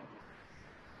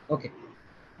 Okay.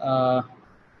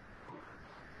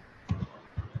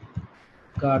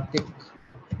 Karthik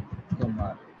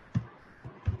Kumar,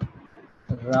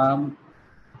 Ram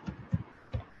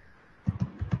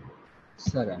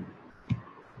Saran,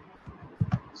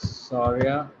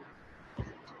 Saurya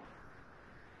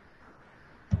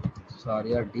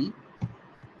D,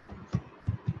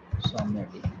 Soumya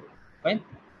D. Fine.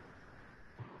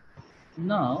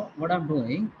 Now what I'm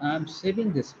doing, I'm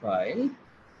saving this file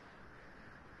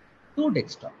to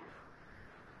desktop.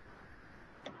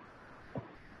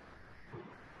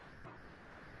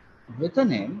 With a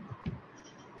name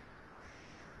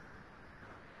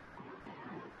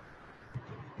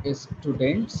is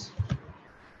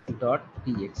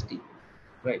students.txt,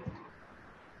 right?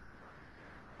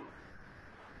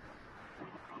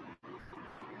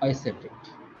 I saved it.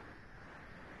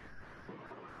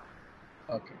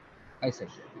 Okay, I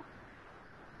saved it.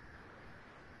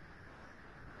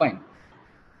 Fine.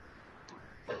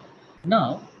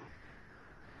 Now,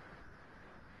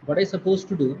 what I supposed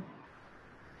to do?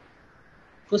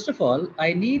 First of all,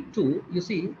 I need to, you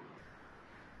see,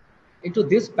 into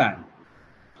this pan.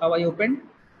 How I opened?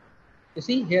 You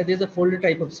see here, there's a folder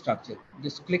type of structure.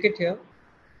 Just click it here.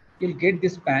 You'll get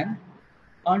this pan.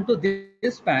 Onto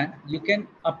this pan, you can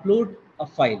upload a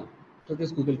file to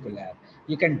this Google Colab.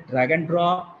 You can drag and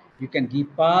drop, you can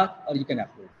give path, or you can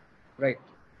upload, right?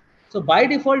 So by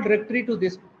default directory to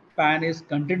this pan is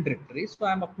content directory. So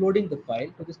I'm uploading the file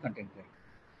to this content directory.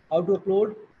 How to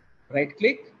upload? Right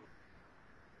click,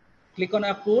 click on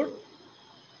upload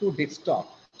to desktop.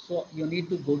 So you need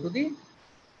to go to the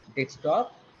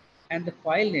desktop, and the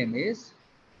file name is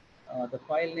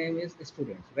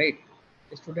students, right?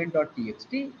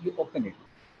 Student.txt. You open it.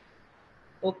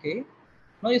 Okay.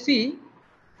 Now you see,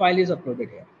 file is uploaded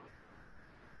here.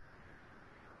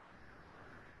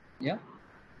 Yeah.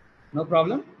 No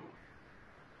problem.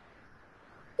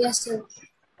 Yes, sir.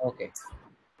 Okay.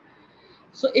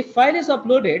 So if file is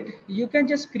uploaded, you can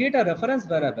just create a reference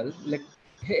variable like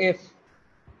if,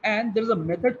 and there is a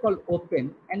method called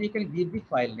open, and you can give the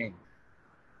file name.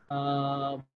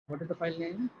 What is the file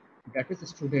name? That is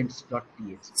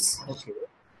students.txt. Okay.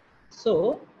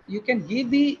 So you can give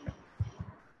the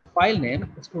file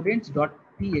name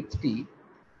students.txt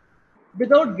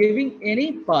without giving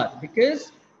any path,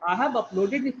 because I have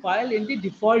uploaded the file in the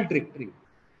default directory.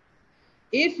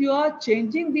 If you are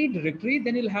changing the directory,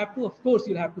 then you'll have to, of course,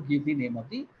 you'll have to give the name of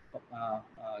the,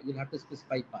 you'll have to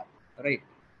specify path, right?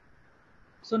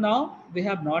 So now we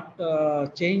have not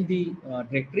changed the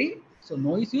directory, so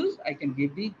no issues. I can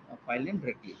give the file name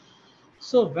directly.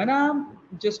 So when I'm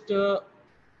just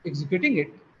executing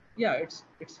it, yeah, it's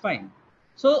fine.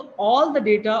 So all the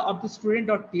data of the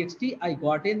student.txt I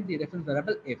got in the reference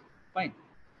variable if. Fine.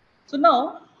 So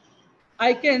now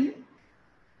I can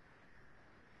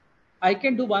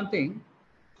do one thing.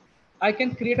 I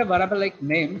can create a variable like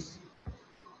names,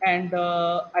 and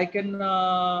I can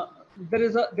there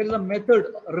is a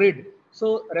method read.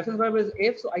 So reference variable is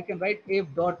if, so I can write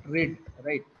if.read,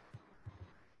 right?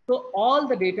 So all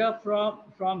the data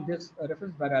from this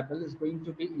reference variable is going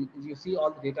to be, you see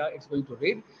all the data it's going to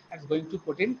read, and it's going to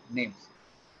put in names.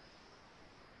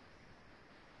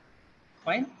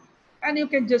 Fine. And you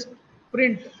can just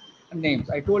print names.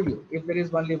 I told you, if there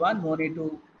is only one, no need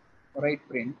to write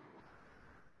print,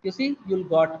 you see you'll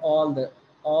got all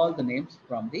the names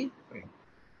from the print.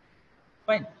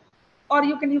 Fine. Or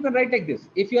you can write like this.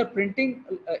 If you are printing,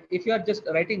 if you are just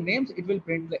writing names, it will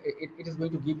print. It is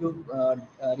going to give you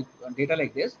data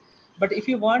like this. But if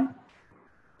you want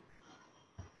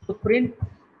to print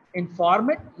in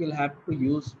format, you'll have to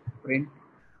use print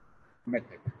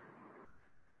method.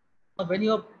 Now when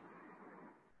you're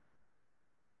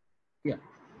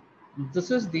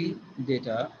this is the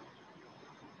data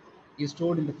you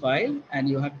stored in the file, and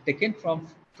you have taken from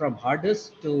hard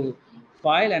disk to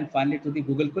file, and finally to the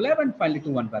Google Colab, and finally to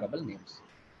one variable names.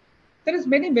 There is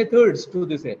many methods to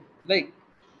this app. Like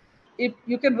if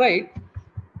you can write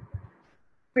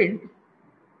print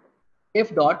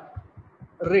f dot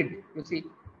read, you see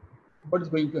what is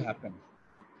going to happen.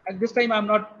 At this time, I'm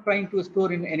not trying to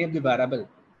store in any of the variable.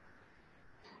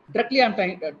 Directly, I'm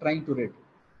trying to read.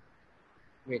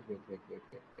 Wait a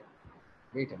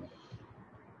minute.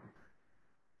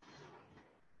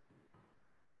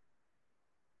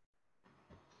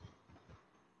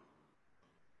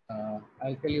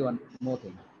 I'll tell you one more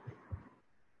thing.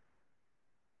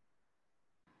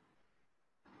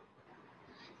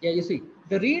 Yeah, you see,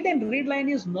 the read and read line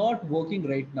is not working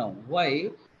right now. Why?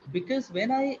 Because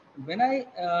when I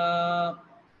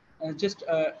just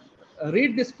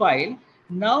read this file,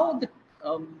 now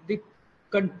the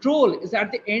control is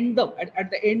at the end of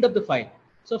the file.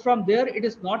 So from there it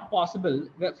is not possible.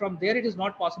 From there it is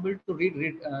not possible to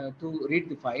read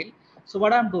the file. So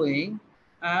what I'm doing,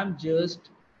 I'm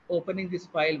just opening this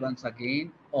file once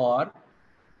again,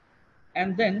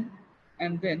 and then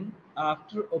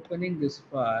after opening this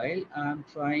file, I'm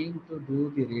trying to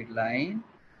do the read line.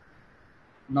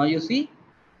 Now you see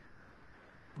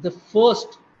the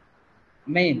first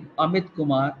name Amit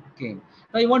Kumar came.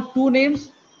 Now you want two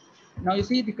names. Now you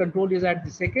see the control is at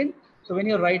the second. So when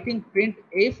you're writing print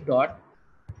f dot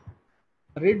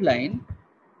read line,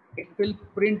 it will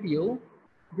print you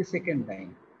the second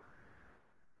line.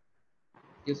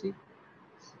 You see,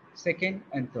 second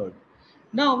and third.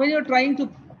 Now when you're trying to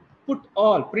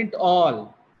print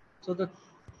all, so the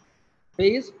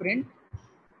base print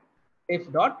f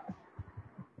dot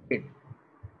read,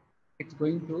 it's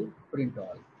going to print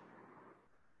all.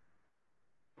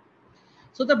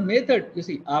 So the method, you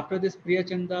see, after this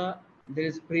Priyachanda, there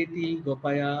is Preeti,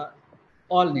 Gopaya,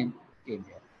 all name came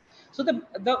here. So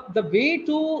the way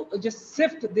to just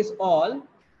sift this all,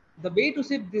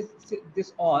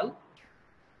 this all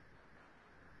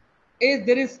is,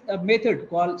 there is a method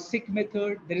called sick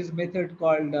method. There is a method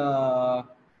called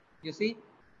you see,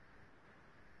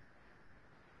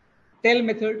 tell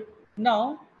method.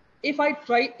 Now if I'm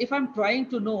trying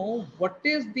to know what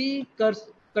is the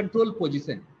control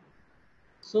position,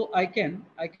 so I can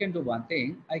do one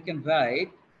thing. I can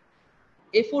write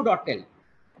fo.tell.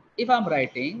 If I'm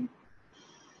writing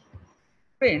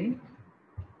print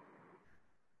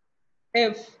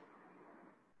f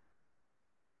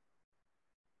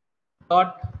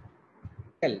dot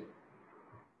tell.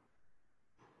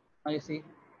 Now you see,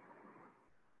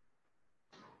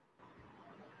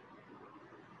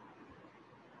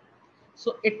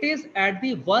 so it is at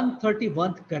the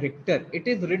 131th character. It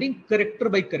is reading character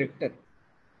by character.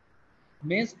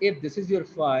 Means if this is your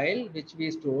file which we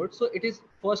stored, so it is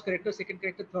first character, second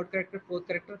character, third character, fourth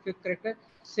character, fifth character,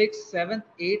 6th, 7th,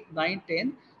 8th, 9th,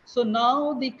 10th. So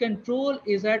now the control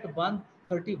is at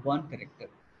 131 character.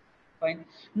 Fine.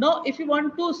 Now if you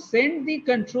want to send the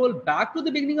control back to the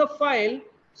beginning of file,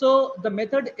 so the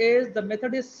method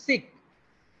is sick.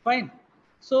 Fine.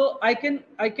 So I can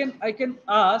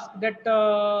ask that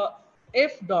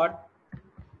f dot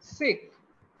sick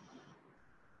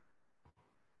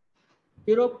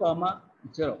 0,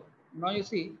 0. Now you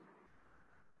see,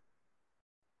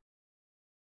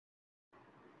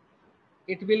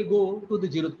 it will go to the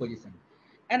 0th position.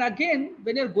 And again,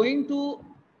 when you're going to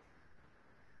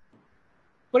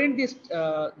print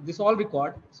this all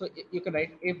record, so you can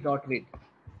write f dot read.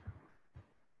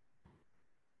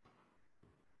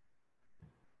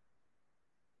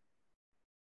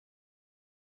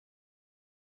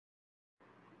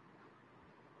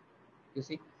 You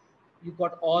see, you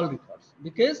got all records,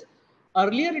 because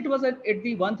earlier it was at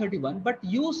the 131, but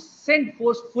you sent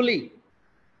forcefully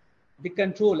the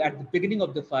control at the beginning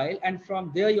of the file, and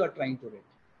from there you are trying to read.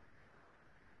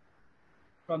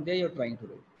 From there you're trying to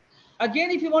read.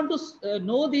 Again, if you want to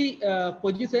know the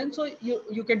position, so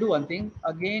you can do one thing.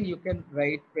 Again, you can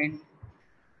write print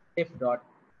f dot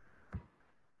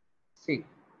sick,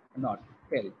 not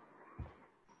tell.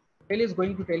 Tell is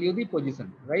going to tell you the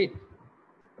position, right?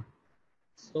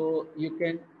 So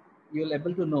you'll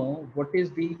able to know what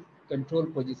is the control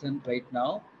position right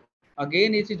now.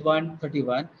 Again, it is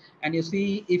 131. And you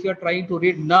see, if you're trying to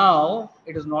read now,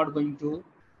 it is not going to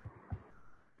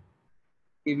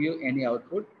give you any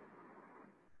output.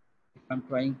 If I'm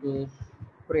trying to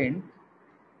print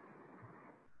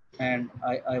and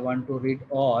I want to read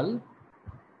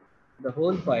the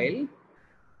whole file,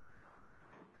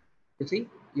 you see,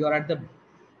 you are at the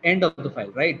end of the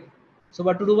file, right? So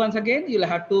what to do once again, you'll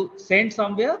have to send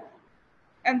somewhere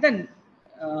and then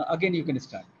again you can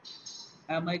start.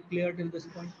 Am I clear till this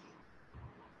point?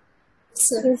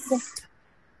 Sir. Yes, sir.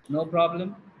 No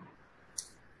problem.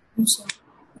 Sir.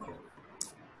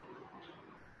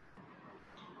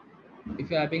 If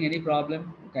you're having any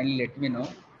problem, kindly let me know.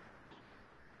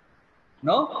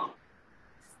 No?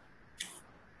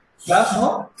 Class,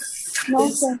 no? No,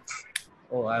 sir.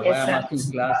 Oh, why I'm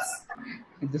asking class?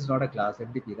 This is not a class,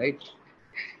 FDP, right?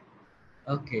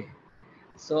 Okay.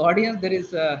 So audience, there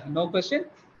is no question?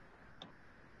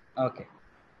 Okay.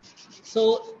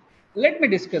 So let me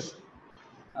discuss,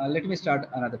 let me start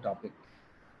another topic.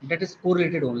 That is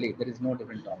correlated only, there is no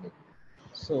different topic.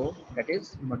 So that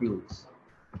is modules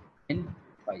in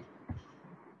Python.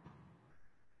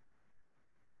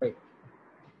 Right.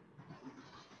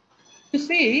 You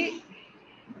see,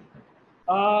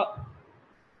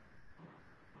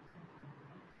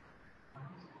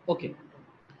 okay.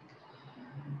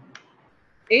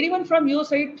 Anyone from your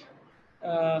side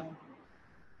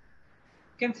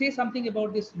can say something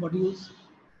about these modules?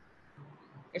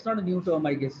 It's not a new term,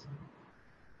 I guess.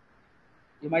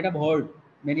 You might have heard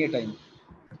many a time.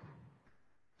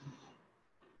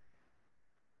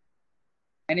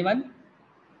 Anyone?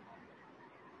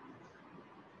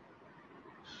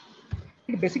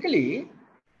 It basically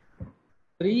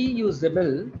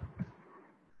reusable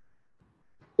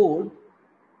code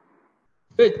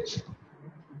which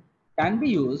can be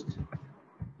used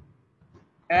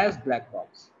as black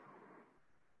box.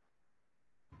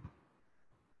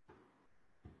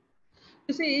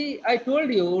 You see, I told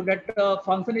you that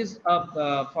function is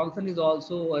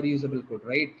also a reusable code,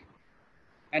 right?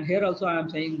 And here also I am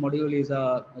saying module is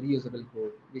a reusable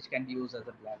code which can be used as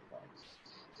a black box.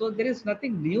 So there is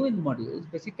nothing new in modules.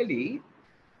 Basically,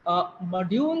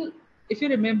 module, if you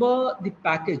remember the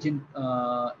package in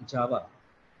Java,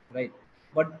 right?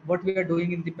 But what we are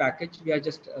doing in the package, we are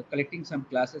just collecting some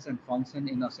classes and function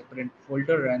in a separate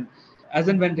folder, and as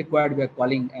and when required, we are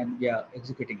calling and we are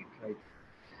executing it, right?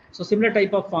 So similar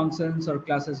type of functions or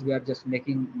classes, we are just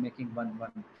making one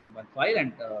file,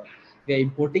 and we are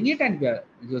importing it and we are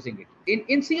using it.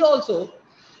 In C also,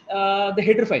 the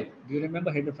header file. Do you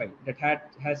remember header file that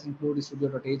has included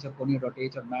studio.h or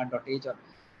conio.h or mat.h or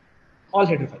all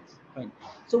header files? Fine.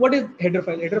 So what is header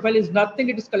file? Header file is nothing.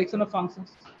 It is collection of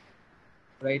functions,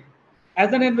 right?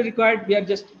 As and when required, we are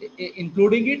just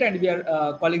including it and we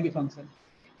are calling the function.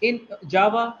 In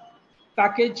Java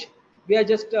package, we are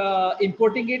just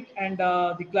importing it, and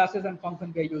the classes and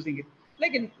function we are using it.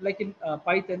 Like in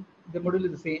Python, the module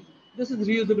is the same. This is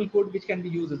reusable code which can be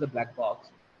used as a black box.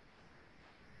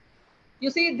 You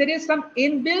see, there is some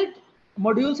inbuilt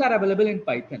modules are available in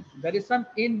Python. There is some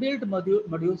inbuilt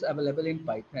modules available in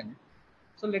Python.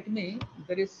 So let me,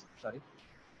 there is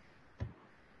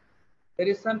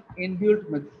some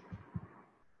inbuilt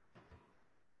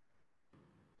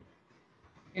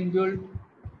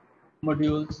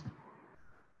modules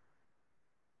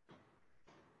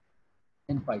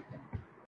in Python.